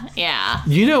 Yeah.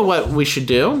 You know what we should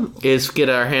do is get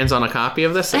our hands on a copy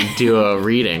of this and do a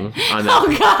reading on that. Oh,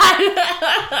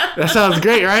 God. That sounds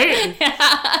great, right? Yeah.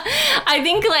 I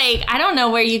think, I don't know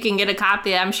where you can get a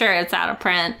copy. I'm sure it's out of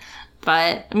print,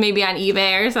 but maybe on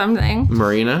eBay or something.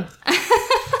 Marina?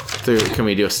 Can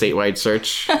we do a statewide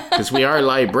search? Because we are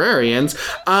librarians.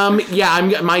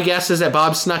 My guess is that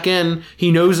Bob snuck in.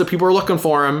 He knows that people are looking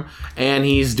for him, and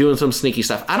he's doing some sneaky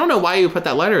stuff. I don't know why you put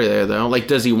that letter there, though. Like,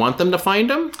 does he want them to find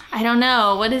him? I don't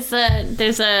know.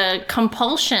 There's a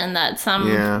compulsion that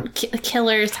some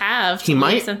killers have. He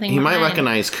might behind.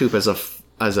 recognize Coop as a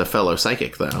fellow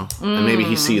psychic, though. And maybe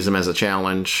he sees him as a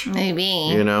challenge. Maybe.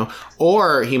 You know?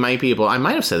 Or he might be able... I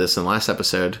might have said this in the last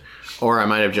episode, or I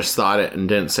might have just thought it and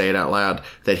didn't say it out loud,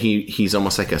 that he's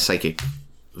almost like a psychic,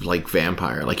 like,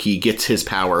 vampire. Like, he gets his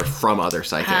power from other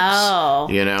psychics. Oh.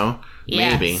 You know?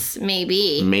 Yes,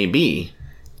 maybe. Maybe.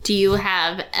 Do you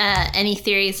have any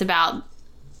theories about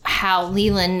how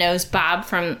Leland knows Bob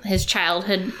from his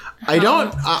childhood home? I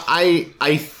don't...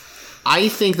 I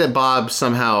think that Bob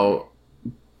somehow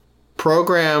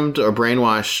programmed or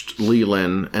brainwashed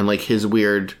Leland and, like, his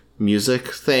weird music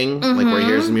thing, like where he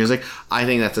hears the music. I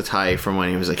think that's a tie from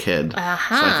when he was a kid. So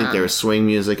I think there was swing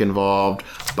music involved.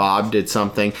 Bob did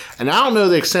something. And I don't know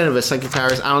the extent of his psychic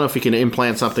powers. I don't know if he can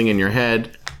implant something in your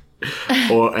head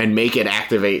and make it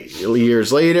activate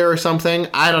years later or something.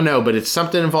 I don't know, but it's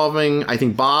something involving... I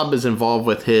think Bob is involved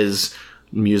with his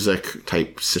music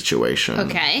type situation.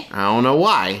 Okay. I don't know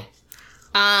why.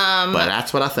 But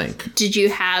that's what I think. Did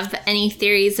you have any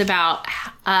theories about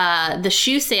the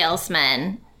shoe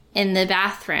salesman in the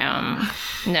bathroom?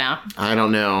 No. I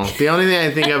don't know. The only thing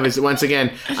I think of is, once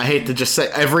again, I hate to just say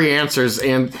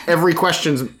every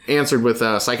question's answered with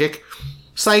psychic.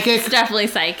 Psychic. It's definitely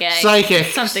psychic.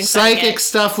 Something psychic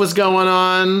stuff was going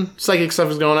on.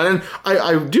 And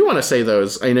I do want to say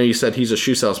those. I know you said he's a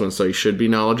shoe salesman, so he should be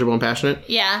knowledgeable and passionate.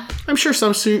 Yeah. I'm sure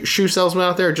some shoe salesmen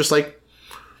out there are just like,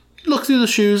 look through the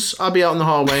shoes. I'll be out in the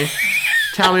hallway.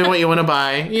 Tell me what you want to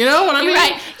buy. You know what I mean? You're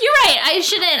right. I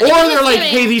shouldn't. Or they're like,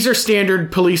 hey, these are standard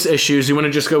police issues. You want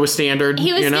to just go with standard?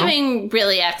 He was giving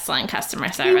really excellent customer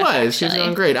service. He was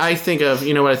doing great. I think of,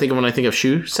 you know what I think of when I think of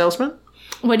shoe salesman?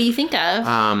 What do you think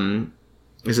of?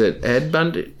 Is it Ed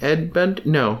Bundy?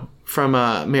 No, from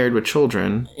Married with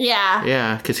Children. Yeah.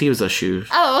 Yeah, because he was a shoe.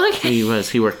 Oh, okay.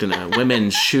 He worked in a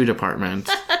women's shoe department.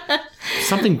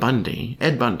 Something Bundy.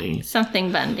 Ed Bundy.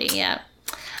 Something Bundy, yeah.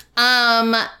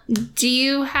 Do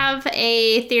you have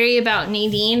a theory about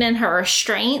Nadine and her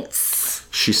restraints?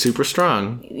 She's super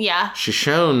strong. Yeah. She's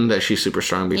shown that she's super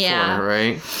strong before,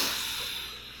 right?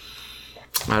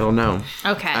 I don't know.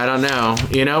 Okay. I don't know.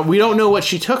 You know, we don't know what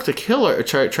she took to kill her,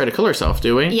 try to kill herself,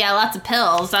 do we? Yeah, lots of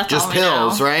pills. That's just all we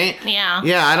pills, know. right? Yeah.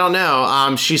 Yeah, I don't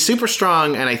know. She's super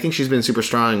strong, and I think she's been super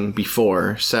strong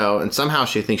before. So, and somehow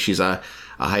she thinks she's a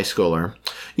high schooler.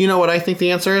 You know what I think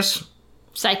the answer is?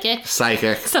 Psychic.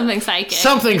 Something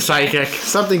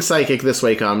psychic this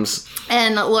way comes.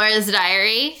 And Laura's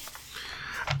diary?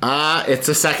 It's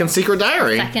a second secret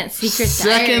diary.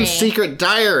 Second secret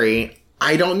diary.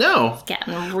 I don't know. It's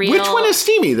getting real. Which one is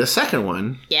steamy? The second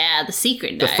one. Yeah, the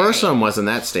secret diary. The first one wasn't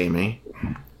that steamy.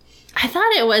 I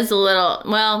thought it was a little...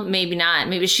 Well, maybe not.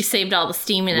 Maybe she saved all the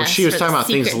steaminess. Well, she was talking about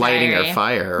things lighting her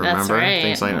fire, remember? That's right.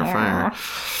 Things lighting her fire.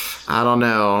 I don't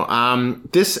know.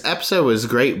 This episode was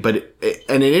great, but it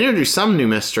introduced some new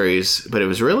mysteries, but it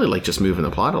was really like just moving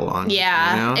the plot along.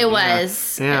 Yeah, you know? it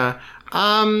was. Yeah.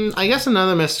 I guess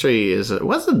another mystery is,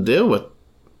 what's the deal with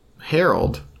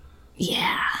Harold?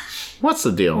 Yeah. What's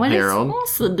the deal, Harold?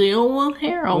 What's the deal with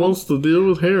Harold? What's the deal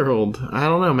with Harold? I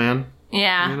don't know, man.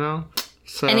 Yeah. You know?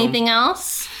 So, anything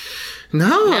else?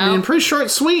 No, I mean, pretty short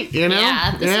and sweet, you know?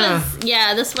 Yeah,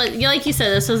 this was, like you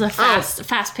said, this was a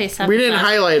fast-paced episode. We didn't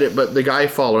highlight it, but the guy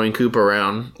following Coop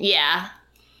around. Yeah.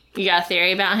 You got a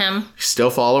theory about him? He's still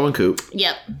following Coop.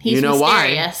 Yep. He's you know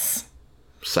mysterious. Why?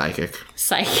 Psychic.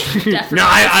 Definitely. No,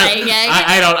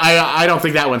 I don't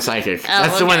think that one's psychic.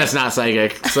 That's the one that's not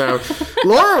psychic. So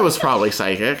Laura was probably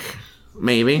psychic.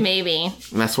 Maybe. Maybe.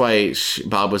 And that's why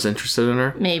Bob was interested in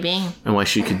her. Maybe. And why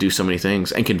she could do so many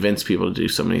things and convince people to do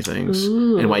so many things.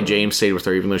 Ooh. And why James stayed with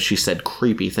her even though she said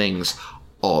creepy things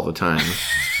all the time.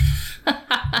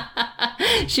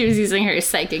 She was using her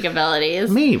psychic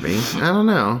abilities. Maybe. I don't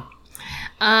know.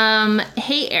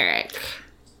 Hey, Eric.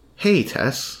 Hey,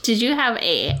 Tess. Did you have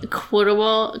a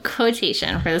quotable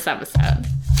quotation for this episode?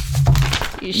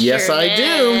 You Yes, sure I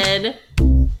did.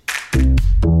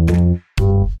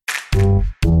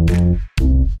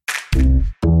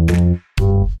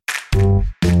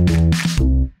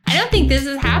 I don't think this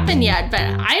has happened yet, but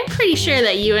I'm pretty sure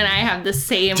that you and I have the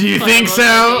same. Do you think quotable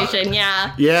so? quotation.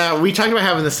 Yeah. Yeah, we talked about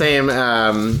having the same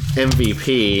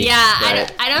MVP. Yeah,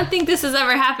 but- I don't think this has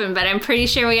ever happened, but I'm pretty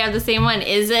sure we have the same one.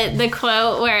 Is it the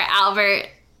quote where Albert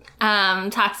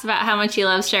talks about how much he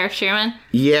loves Sheriff Truman?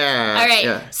 Yeah. All right,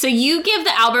 Yeah. so you give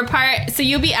the Albert part. So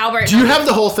you'll be Albert. Do you have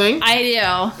the whole thing?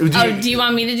 I do. Do you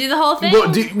want me to do the whole thing?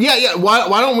 Well, yeah.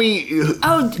 Why don't we?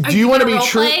 Do you want to be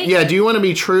Truman? Truman? Yeah. Do you want to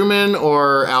be Truman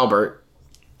or Albert?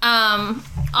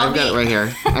 I've got it right here.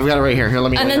 Here,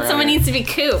 let me. And then right someone here. needs to be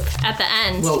Coop at the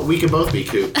end. Well, we could both be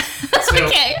Coop. So,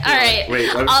 okay, all right.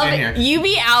 Wait, let me stand here. You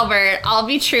be Albert. I'll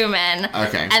be Truman.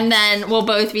 Okay. And then we'll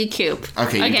both be Coop.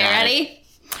 Okay, you Okay, got ready?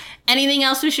 Anything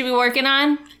else we should be working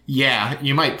on? Yeah,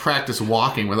 you might practice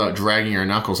walking without dragging your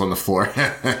knuckles on the floor.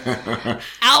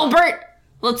 Albert,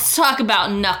 let's talk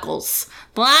about knuckles.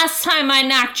 The last time I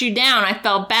knocked you down, I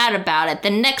felt bad about it. The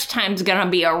next time's gonna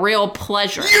be a real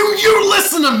pleasure. You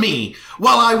listen to me!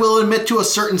 While I will admit to a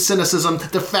certain cynicism,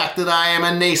 the fact that I am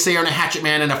a naysayer and a hatchet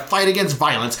man in a fight against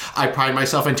violence, I pride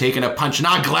myself in taking a punch and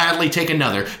I'll gladly take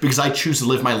another because I choose to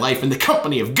live my life in the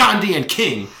company of Gandhi and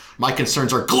King. My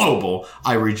concerns are global.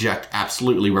 I reject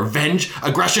absolutely revenge,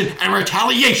 aggression, and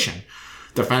retaliation.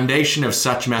 The foundation of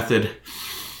such method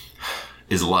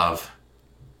is love.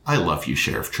 I love you,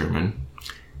 Sheriff Truman.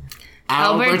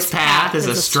 Albert's path is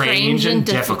a strange and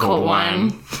difficult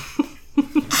one.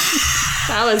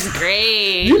 That was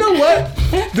great. You know what?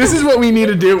 This is what we need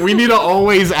to do. We need to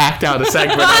always act out a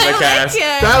segment on the cast. like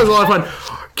it. That was a lot of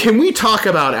fun. Can we talk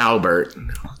about Albert?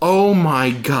 Oh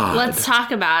my God. Let's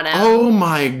talk about it. Oh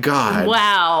my God.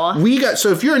 Wow. So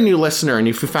if you're a new listener and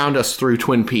if you found us through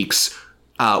Twin Peaks,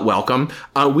 welcome.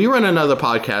 We run another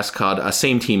podcast called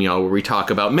Same Team Y'all, where we talk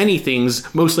about many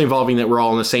things, mostly involving that we're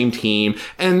all on the same team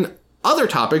and other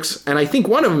topics. And I think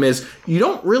one of them is you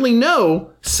don't really know.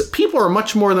 People are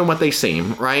much more than what they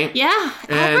seem, right? Yeah.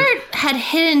 Albert had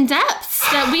hidden depths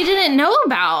that we didn't know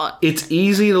about. It's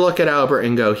easy to look at Albert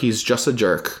and go, he's just a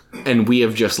jerk. And we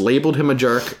have just labeled him a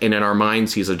jerk. And in our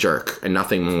minds, he's a jerk and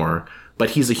nothing more. But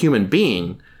he's a human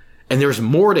being. And there's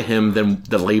more to him than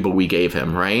the label we gave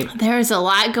him, right? There's a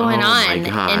lot going on my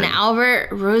God. in Albert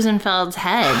Rosenfeld's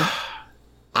head.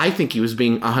 I think he was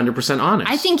being 100% honest.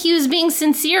 I think he was being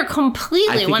sincere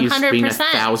completely, I think 100%. he was being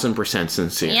 1,000%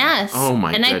 sincere. Yes. Oh my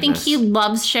And goodness. I think he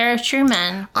loves Sheriff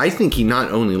Truman. I think he not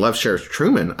only loves Sheriff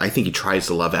Truman, I think he tries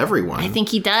to love everyone. I think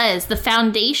he does. The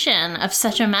foundation of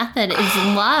such a method is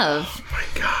love. Oh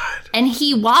my God. And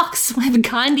he walks with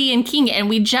Gandhi and King, and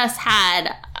we just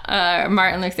had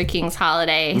Martin Luther King's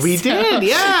holiday. We did,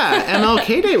 yeah.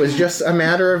 MLK Day was just a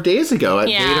matter of days ago at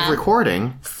date of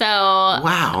recording. So,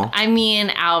 wow. I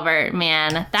mean, Albert,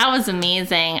 man, that was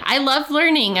amazing. I love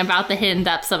learning about the hidden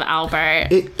depths of Albert.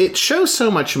 It shows so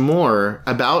much more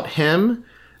about him,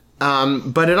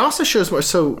 but it also shows more.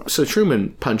 So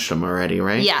Truman punched him already,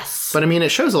 right? Yes. But I mean, it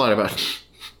shows a lot about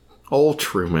old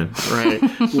Truman, right?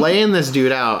 Laying this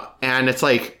dude out, and it's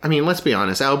like, I mean, let's be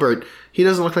honest, Albert. He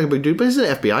doesn't look like a big dude, but he's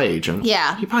an FBI agent.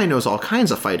 Yeah. He probably knows all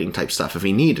kinds of fighting type stuff if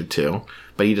he needed to,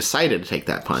 but he decided to take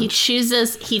that punch. He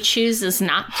chooses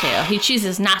not to. He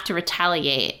chooses not to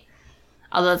retaliate.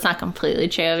 Although it's not completely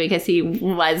true because he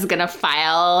was going to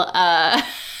file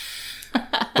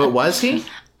But was he?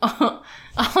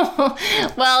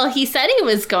 well, he said he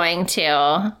was going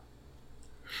to.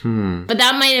 But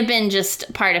that might have been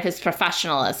just part of his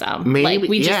professionalism. Maybe, like,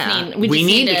 we just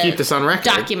need to keep this on record.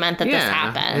 Document that this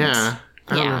happened. Yeah.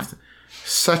 Yeah.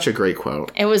 Such a great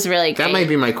quote. It was really great. That might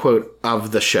be my quote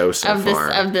of the show so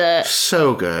far.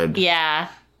 So good. Yeah.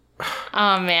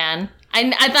 Oh, man.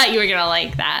 I thought you were going to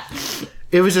like that.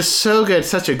 It was just so good.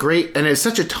 Such a great, and it's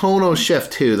such a tonal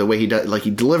shift too. The way he does, like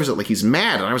he delivers it, like he's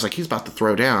mad, and I was like, he's about to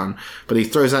throw down, but he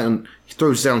throws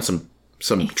down some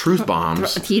truth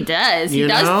bombs. He does. He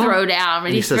does throw down,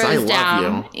 but he says, throws "I love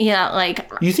down. you." Yeah,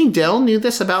 like. You think Dell knew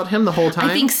this about him the whole time?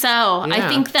 I think so. Yeah. I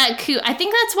think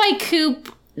that's why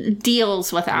Coop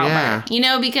deals with Albert. Yeah. You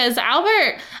know, because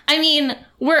Albert, I mean,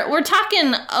 we're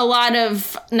talking a lot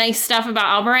of nice stuff about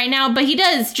Albert right now, but he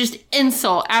does just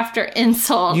insult after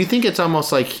insult. You think it's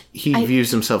almost like he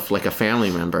views himself like a family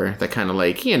member that kind of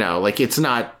like, you know, like it's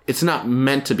not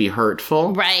meant to be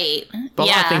hurtful. Right. But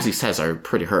a lot of things he says are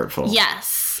pretty hurtful.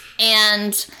 Yes.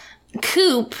 And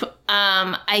Coop,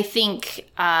 I think,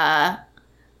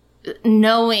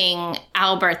 knowing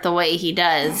Albert the way he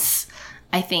does,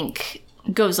 I think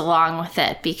goes along with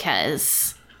it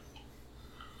because...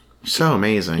 So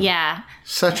amazing. Yeah.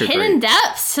 Such a hidden great...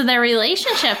 depths to their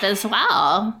relationship as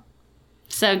well.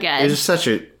 So good. It was such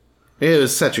a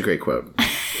great quote.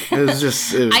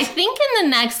 I think in the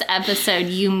next episode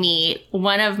you meet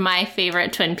one of my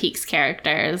favorite Twin Peaks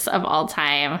characters of all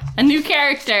time. A new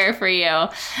character for you.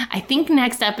 I think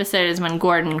next episode is when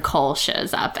Gordon Cole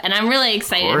shows up. And I'm really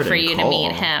excited for you to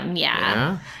meet him.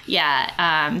 Yeah.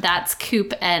 That's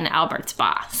Coop and Albert's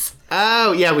boss.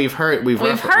 Oh, yeah, we've heard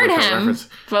him,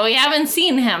 but we haven't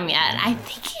seen him yet. I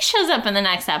think he shows up in the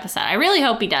next episode. I really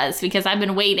hope he does, because I've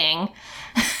been waiting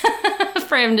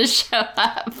for him to show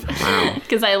up. Wow.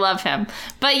 Because I love him.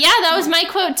 But yeah, that was my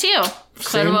quote, too.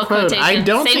 Same quote. I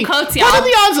don't Same think... quotes, y'all. What are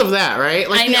the odds of that, right?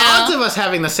 Like, the know. odds of us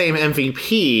having the same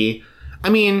MVP... I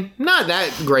mean, not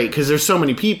that great because there's so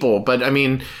many people, but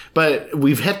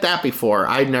we've hit that before.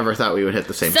 I never thought we would hit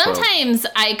the same quote. Sometimes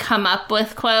I come up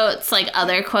with quotes, like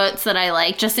other quotes that I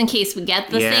like, just in case we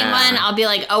get the same one. I'll be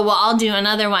like, oh, well, I'll do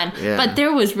another one. Yeah. But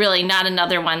there was really not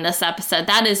another one this episode.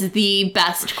 That is the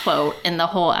best quote in the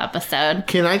whole episode.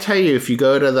 Can I tell you, if you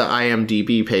go to the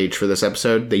IMDb page for this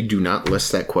episode, they do not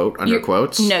list that quote under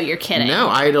quotes. No, you're kidding. No,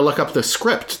 I had to look up the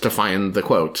script to find the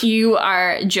quote. You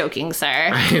are joking,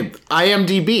 sir.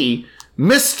 IMDb,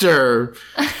 Mr.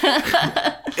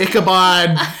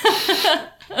 Ichabod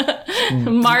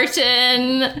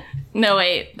Martin. No,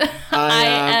 wait.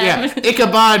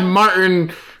 Ichabod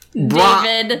Martin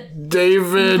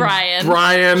David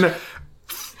Brian.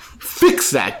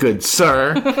 Fix that, good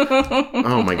sir.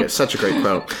 Oh my god, such a great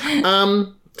quote.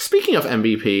 Speaking of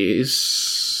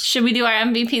MVPs, should we do our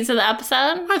MVPs of the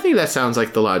episode? I think that sounds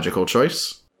like the logical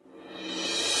choice.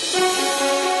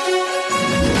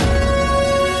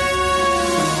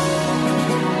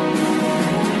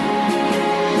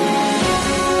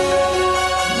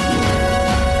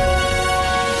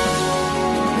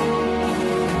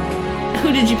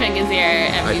 Who did you pick as your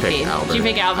MVP? I picked Albert. Did you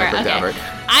pick Albert? I picked Albert.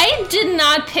 I did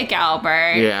not pick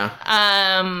Albert. Yeah.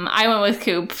 I went with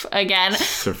Coop again.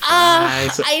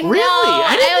 Surprise. I know. Really?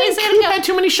 I didn't think Coop had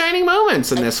too many shining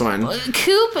moments in this one.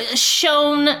 Coop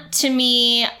shown to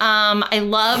me, I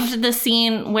loved the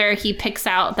scene where he picks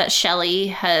out that Shelley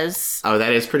has... Oh,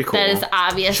 that is pretty cool. That is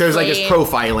obviously... Shows like his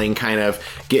profiling, kind of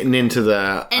getting into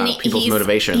the people's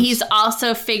motivations. He's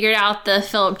also figured out the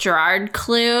Philip Gerard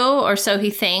clue, or so he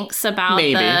thinks about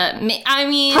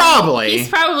Probably. He's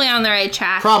probably on the right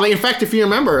track. Probably. In fact, if you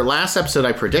remember, last episode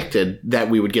I predicted that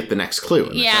we would get the next clue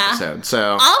in this episode.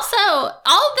 So also,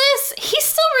 all this, he's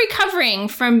still recovering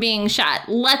from being shot.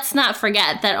 Let's not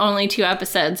forget that only 2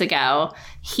 episodes ago,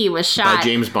 he was shot. By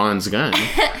James Bond's gun.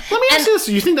 Let me ask you this.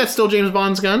 You think that's still James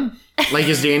Bond's gun? Like,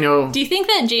 is Daniel... Do you think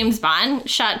that James Bond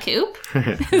shot Coop?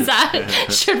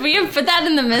 Should we have put that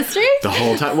in the mystery? The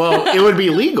whole time? Well, it would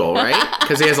be legal, right?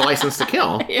 Because he has a license to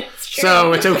kill. It's true.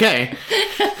 So it's okay.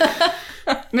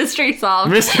 Mystery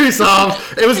solved. Mystery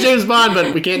solved. It was James Bond,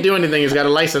 but we can't do anything. He's got a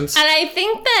license. And I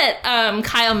think that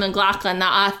Kyle MacLachlan,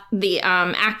 the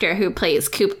actor who plays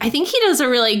Coop, I think he does a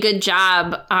really good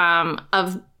job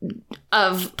of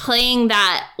playing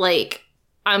that, like,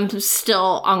 I'm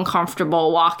still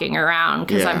uncomfortable walking around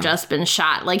because I've just been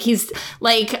shot. Like, he's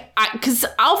like, because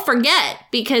I'll forget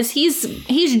because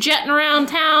he's jetting around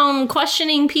town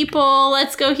questioning people.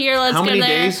 Let's go here. Let's go there. How many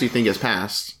days do you think has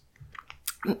passed?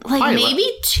 Like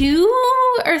maybe 2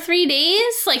 or 3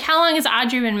 days. Like, how long has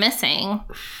Audrey been missing?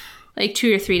 Like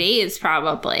 2 or 3 days,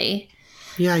 probably.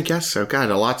 Yeah, I guess so. God,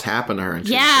 a lot's happened to her.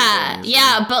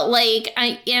 Yeah, but like,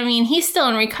 I mean, he's still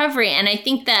in recovery, and I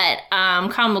think that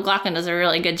Kyle MacLachlan does a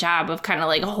really good job of kind of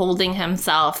like holding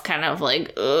himself, kind of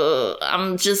like,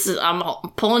 I'm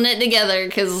pulling it together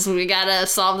because we gotta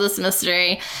solve this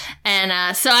mystery,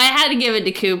 and so I had to give it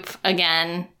to Coop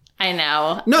again. I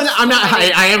know. No, I'm not.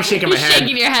 I am shaking my head.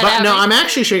 Shaking your head. But no, I'm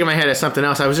actually shaking my head at something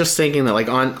else. I was just thinking that, like,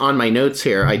 on my notes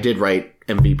here, I did write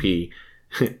MVP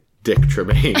Dick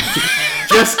Tremaine.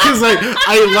 just because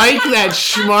I like that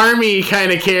schmarmy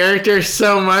kind of character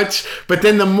so much. But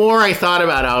then the more I thought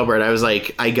about Albert, I was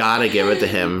like, I gotta give it to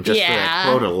him just for that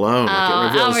quote alone.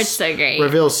 Albert's so great.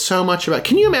 Reveals so much about.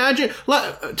 Can you imagine,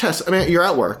 Tess? I mean, you're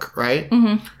at work, right?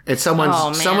 Mm-hmm. And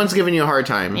someone's giving you a hard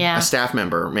time. Yeah. A staff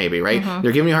member, maybe, right? Mm-hmm.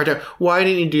 They're giving you a hard time. Why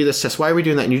didn't you do this, Tess? Why are we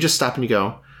doing that? And you just stop and you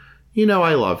go,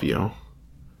 I love you.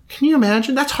 Can you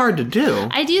imagine? That's hard to do.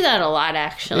 I do that a lot,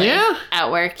 actually. Yeah?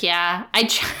 At work, yeah. I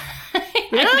try.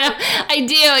 Yeah? I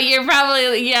do. You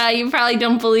probably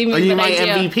don't believe me, you but my I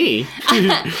do. MVP?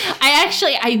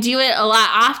 I do it a lot.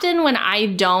 Often when I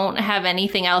don't have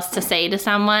anything else to say to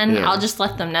someone, I'll just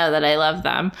let them know that I love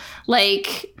them.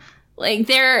 Like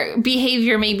their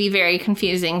behavior may be very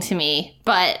confusing to me,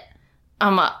 but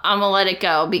I'm gonna let it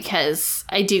go because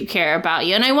I do care about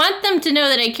you. And I want them to know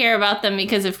that I care about them,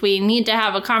 because if we need to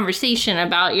have a conversation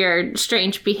about your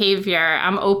strange behavior,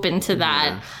 I'm open to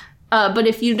that. Yeah. But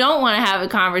if you don't want to have a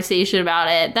conversation about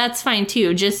it, that's fine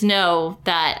too. Just know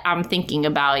that I'm thinking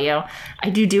about you.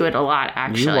 I do it a lot,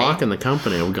 actually. You walk in the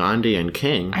company of Gandhi and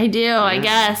King. I do, I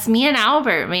guess. Me and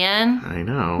Albert, man. I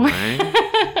know,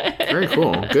 right? Very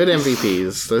cool. Good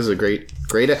MVPs. This is a great.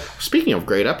 Speaking of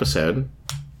great episode.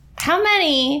 How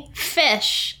many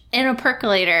fish in a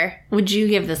percolator would you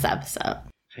give this episode?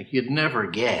 You'd never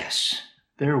guess.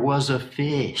 There was a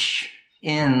fish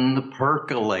in the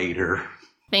percolator.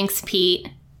 Thanks, Pete.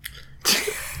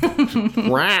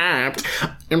 Wrapped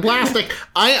in plastic.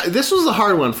 This was a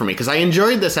hard one for me because I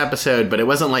enjoyed this episode, but it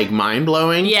wasn't like mind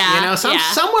blowing. Yeah,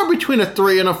 somewhere between a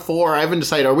 3 and a 4. I haven't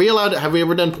decided. Are we allowed? Have we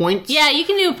ever done points? Yeah, you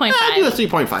can do a 0.5. I'll do a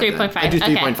 3.5. 3.5. I do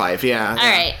 3.5. Yeah. All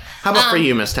right. How about for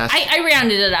you, Miss Tess? I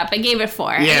rounded it up. I gave it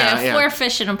 4. Yeah, I gave it 4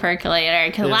 fish in a percolator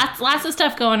because lots of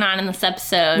stuff going on in this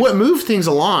episode. What moved things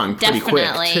along pretty quick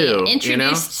too.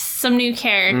 Introduced some new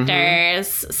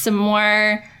characters, some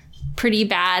more pretty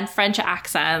bad French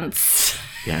accents.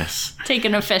 Yes.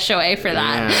 Taking a fish away for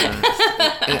that.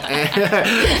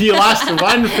 Yeah. You lost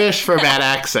 1 fish for bad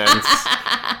accents.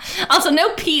 Also,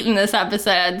 no Pete in this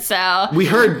episode, so... We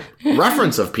heard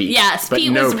reference of Pete. Yes, but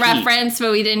Pete no was Pete. referenced,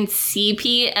 but we didn't see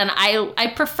Pete, and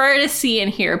I prefer to see and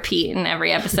hear Pete in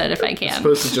every episode if I can. As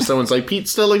opposed to just someone's like, Pete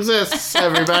still exists,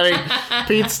 everybody.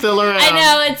 Pete's still around. I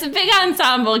know, it's a big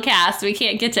ensemble cast. We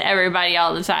can't get to everybody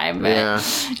all the time, but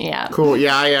yeah. Cool.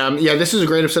 Yeah, this is a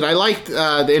great episode. I liked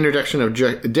the introduction of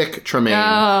Dick Tremaine.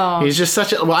 Oh. He's just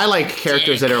such a... Well, I like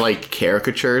characters that are like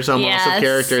caricatures almost of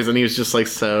characters, and he was just like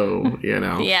so,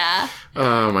 Yeah.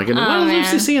 Oh my goodness. What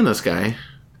was he seeing this guy?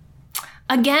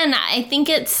 Again, I think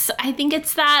it's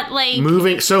that like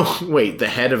moving. So wait, the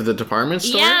head of the department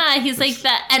store? Yeah, he's like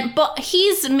that, but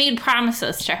he's made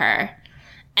promises to her,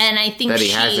 and I think that he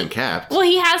hasn't kept. Well,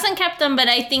 he hasn't kept them, but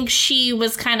I think she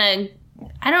was kind of,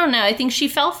 I don't know. I think she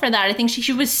fell for that. I think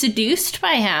she was seduced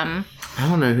by him. I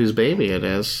don't know whose baby it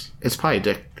is. It's probably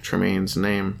Dick Tremaine's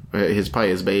name. Probably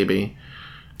his baby.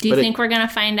 Do you think we're gonna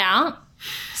find out?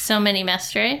 So many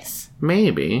mysteries.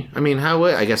 Maybe. I mean,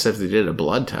 I guess if they did a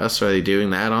blood test, are they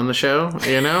doing that on the show? I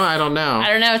don't know. I don't know.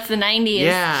 It's the 90s.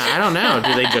 Yeah, I don't know.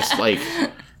 Do they just,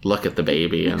 look at the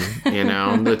baby and,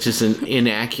 it's just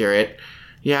inaccurate?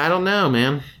 Yeah, I don't know,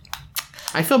 man.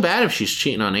 I feel bad if she's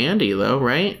cheating on Andy, though,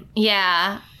 right?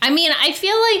 Yeah. I mean, I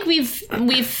feel like we've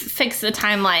fixed the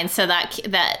timeline so that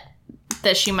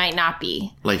she might not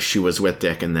be. Like she was with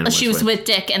Dick and then she was with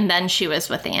Dick and then she was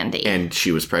with Andy. And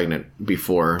she was pregnant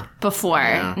before,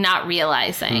 not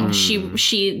realizing.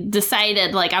 She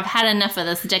decided, I've had enough of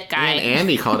this Dick guy. And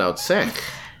Andy called out sick.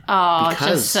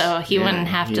 Just so he wouldn't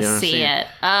have to see it.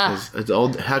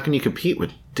 How can you compete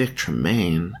with Dick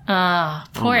Tremaine?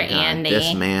 Poor Andy.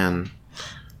 This man.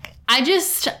 I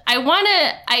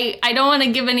don't want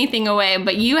to give anything away,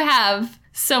 but you have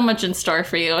so much in store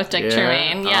for you with Dick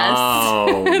Tremaine. Yes.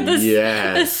 Oh,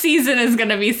 yes. This season is going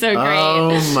to be so great.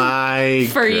 Oh, my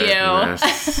For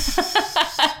goodness.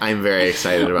 I'm very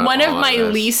excited about One of my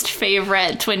this. least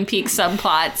favorite Twin Peaks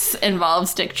subplots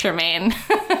involves Dick Tremaine.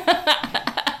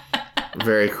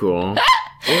 Very cool.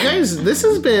 Well, guys, this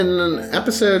has been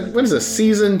episode, what is this,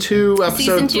 Season 2,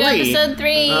 Episode 3. Episode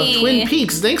 3. Of Twin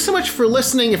Peaks. Thanks so much for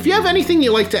listening. If you have anything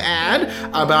you'd like to add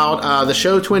about the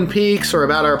show Twin Peaks or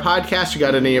about our podcast, you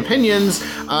got any opinions,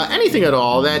 anything at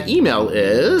all, that email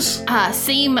is...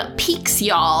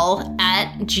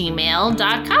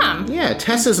 samepeaksyall@gmail.com. Yeah,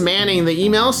 Tess is manning the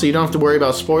email, so you don't have to worry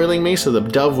about spoiling me, so the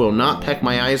dove will not peck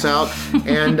my eyes out.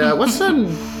 And what's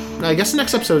the I guess the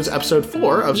next episode is episode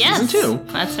 4 of season 2.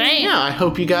 That's right. Yeah, I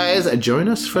hope you guys join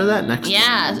us for that next one.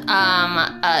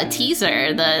 Yeah,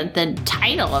 teaser. The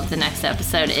title of the next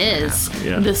episode is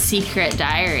The Secret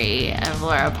Diary of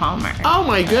Laura Palmer. Oh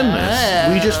my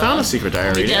goodness. We just found a secret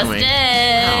diary, didn't we?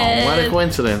 Did. Wow, what a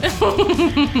coincidence.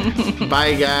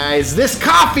 Bye, guys. This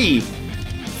coffee!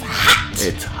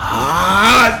 It's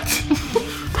hot!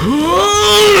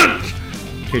 Hot!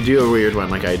 Here, do a weird one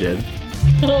like I did.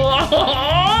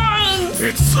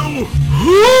 It's so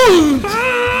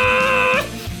hot!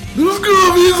 This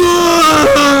coffee's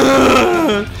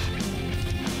hot!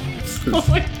 Oh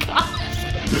my god.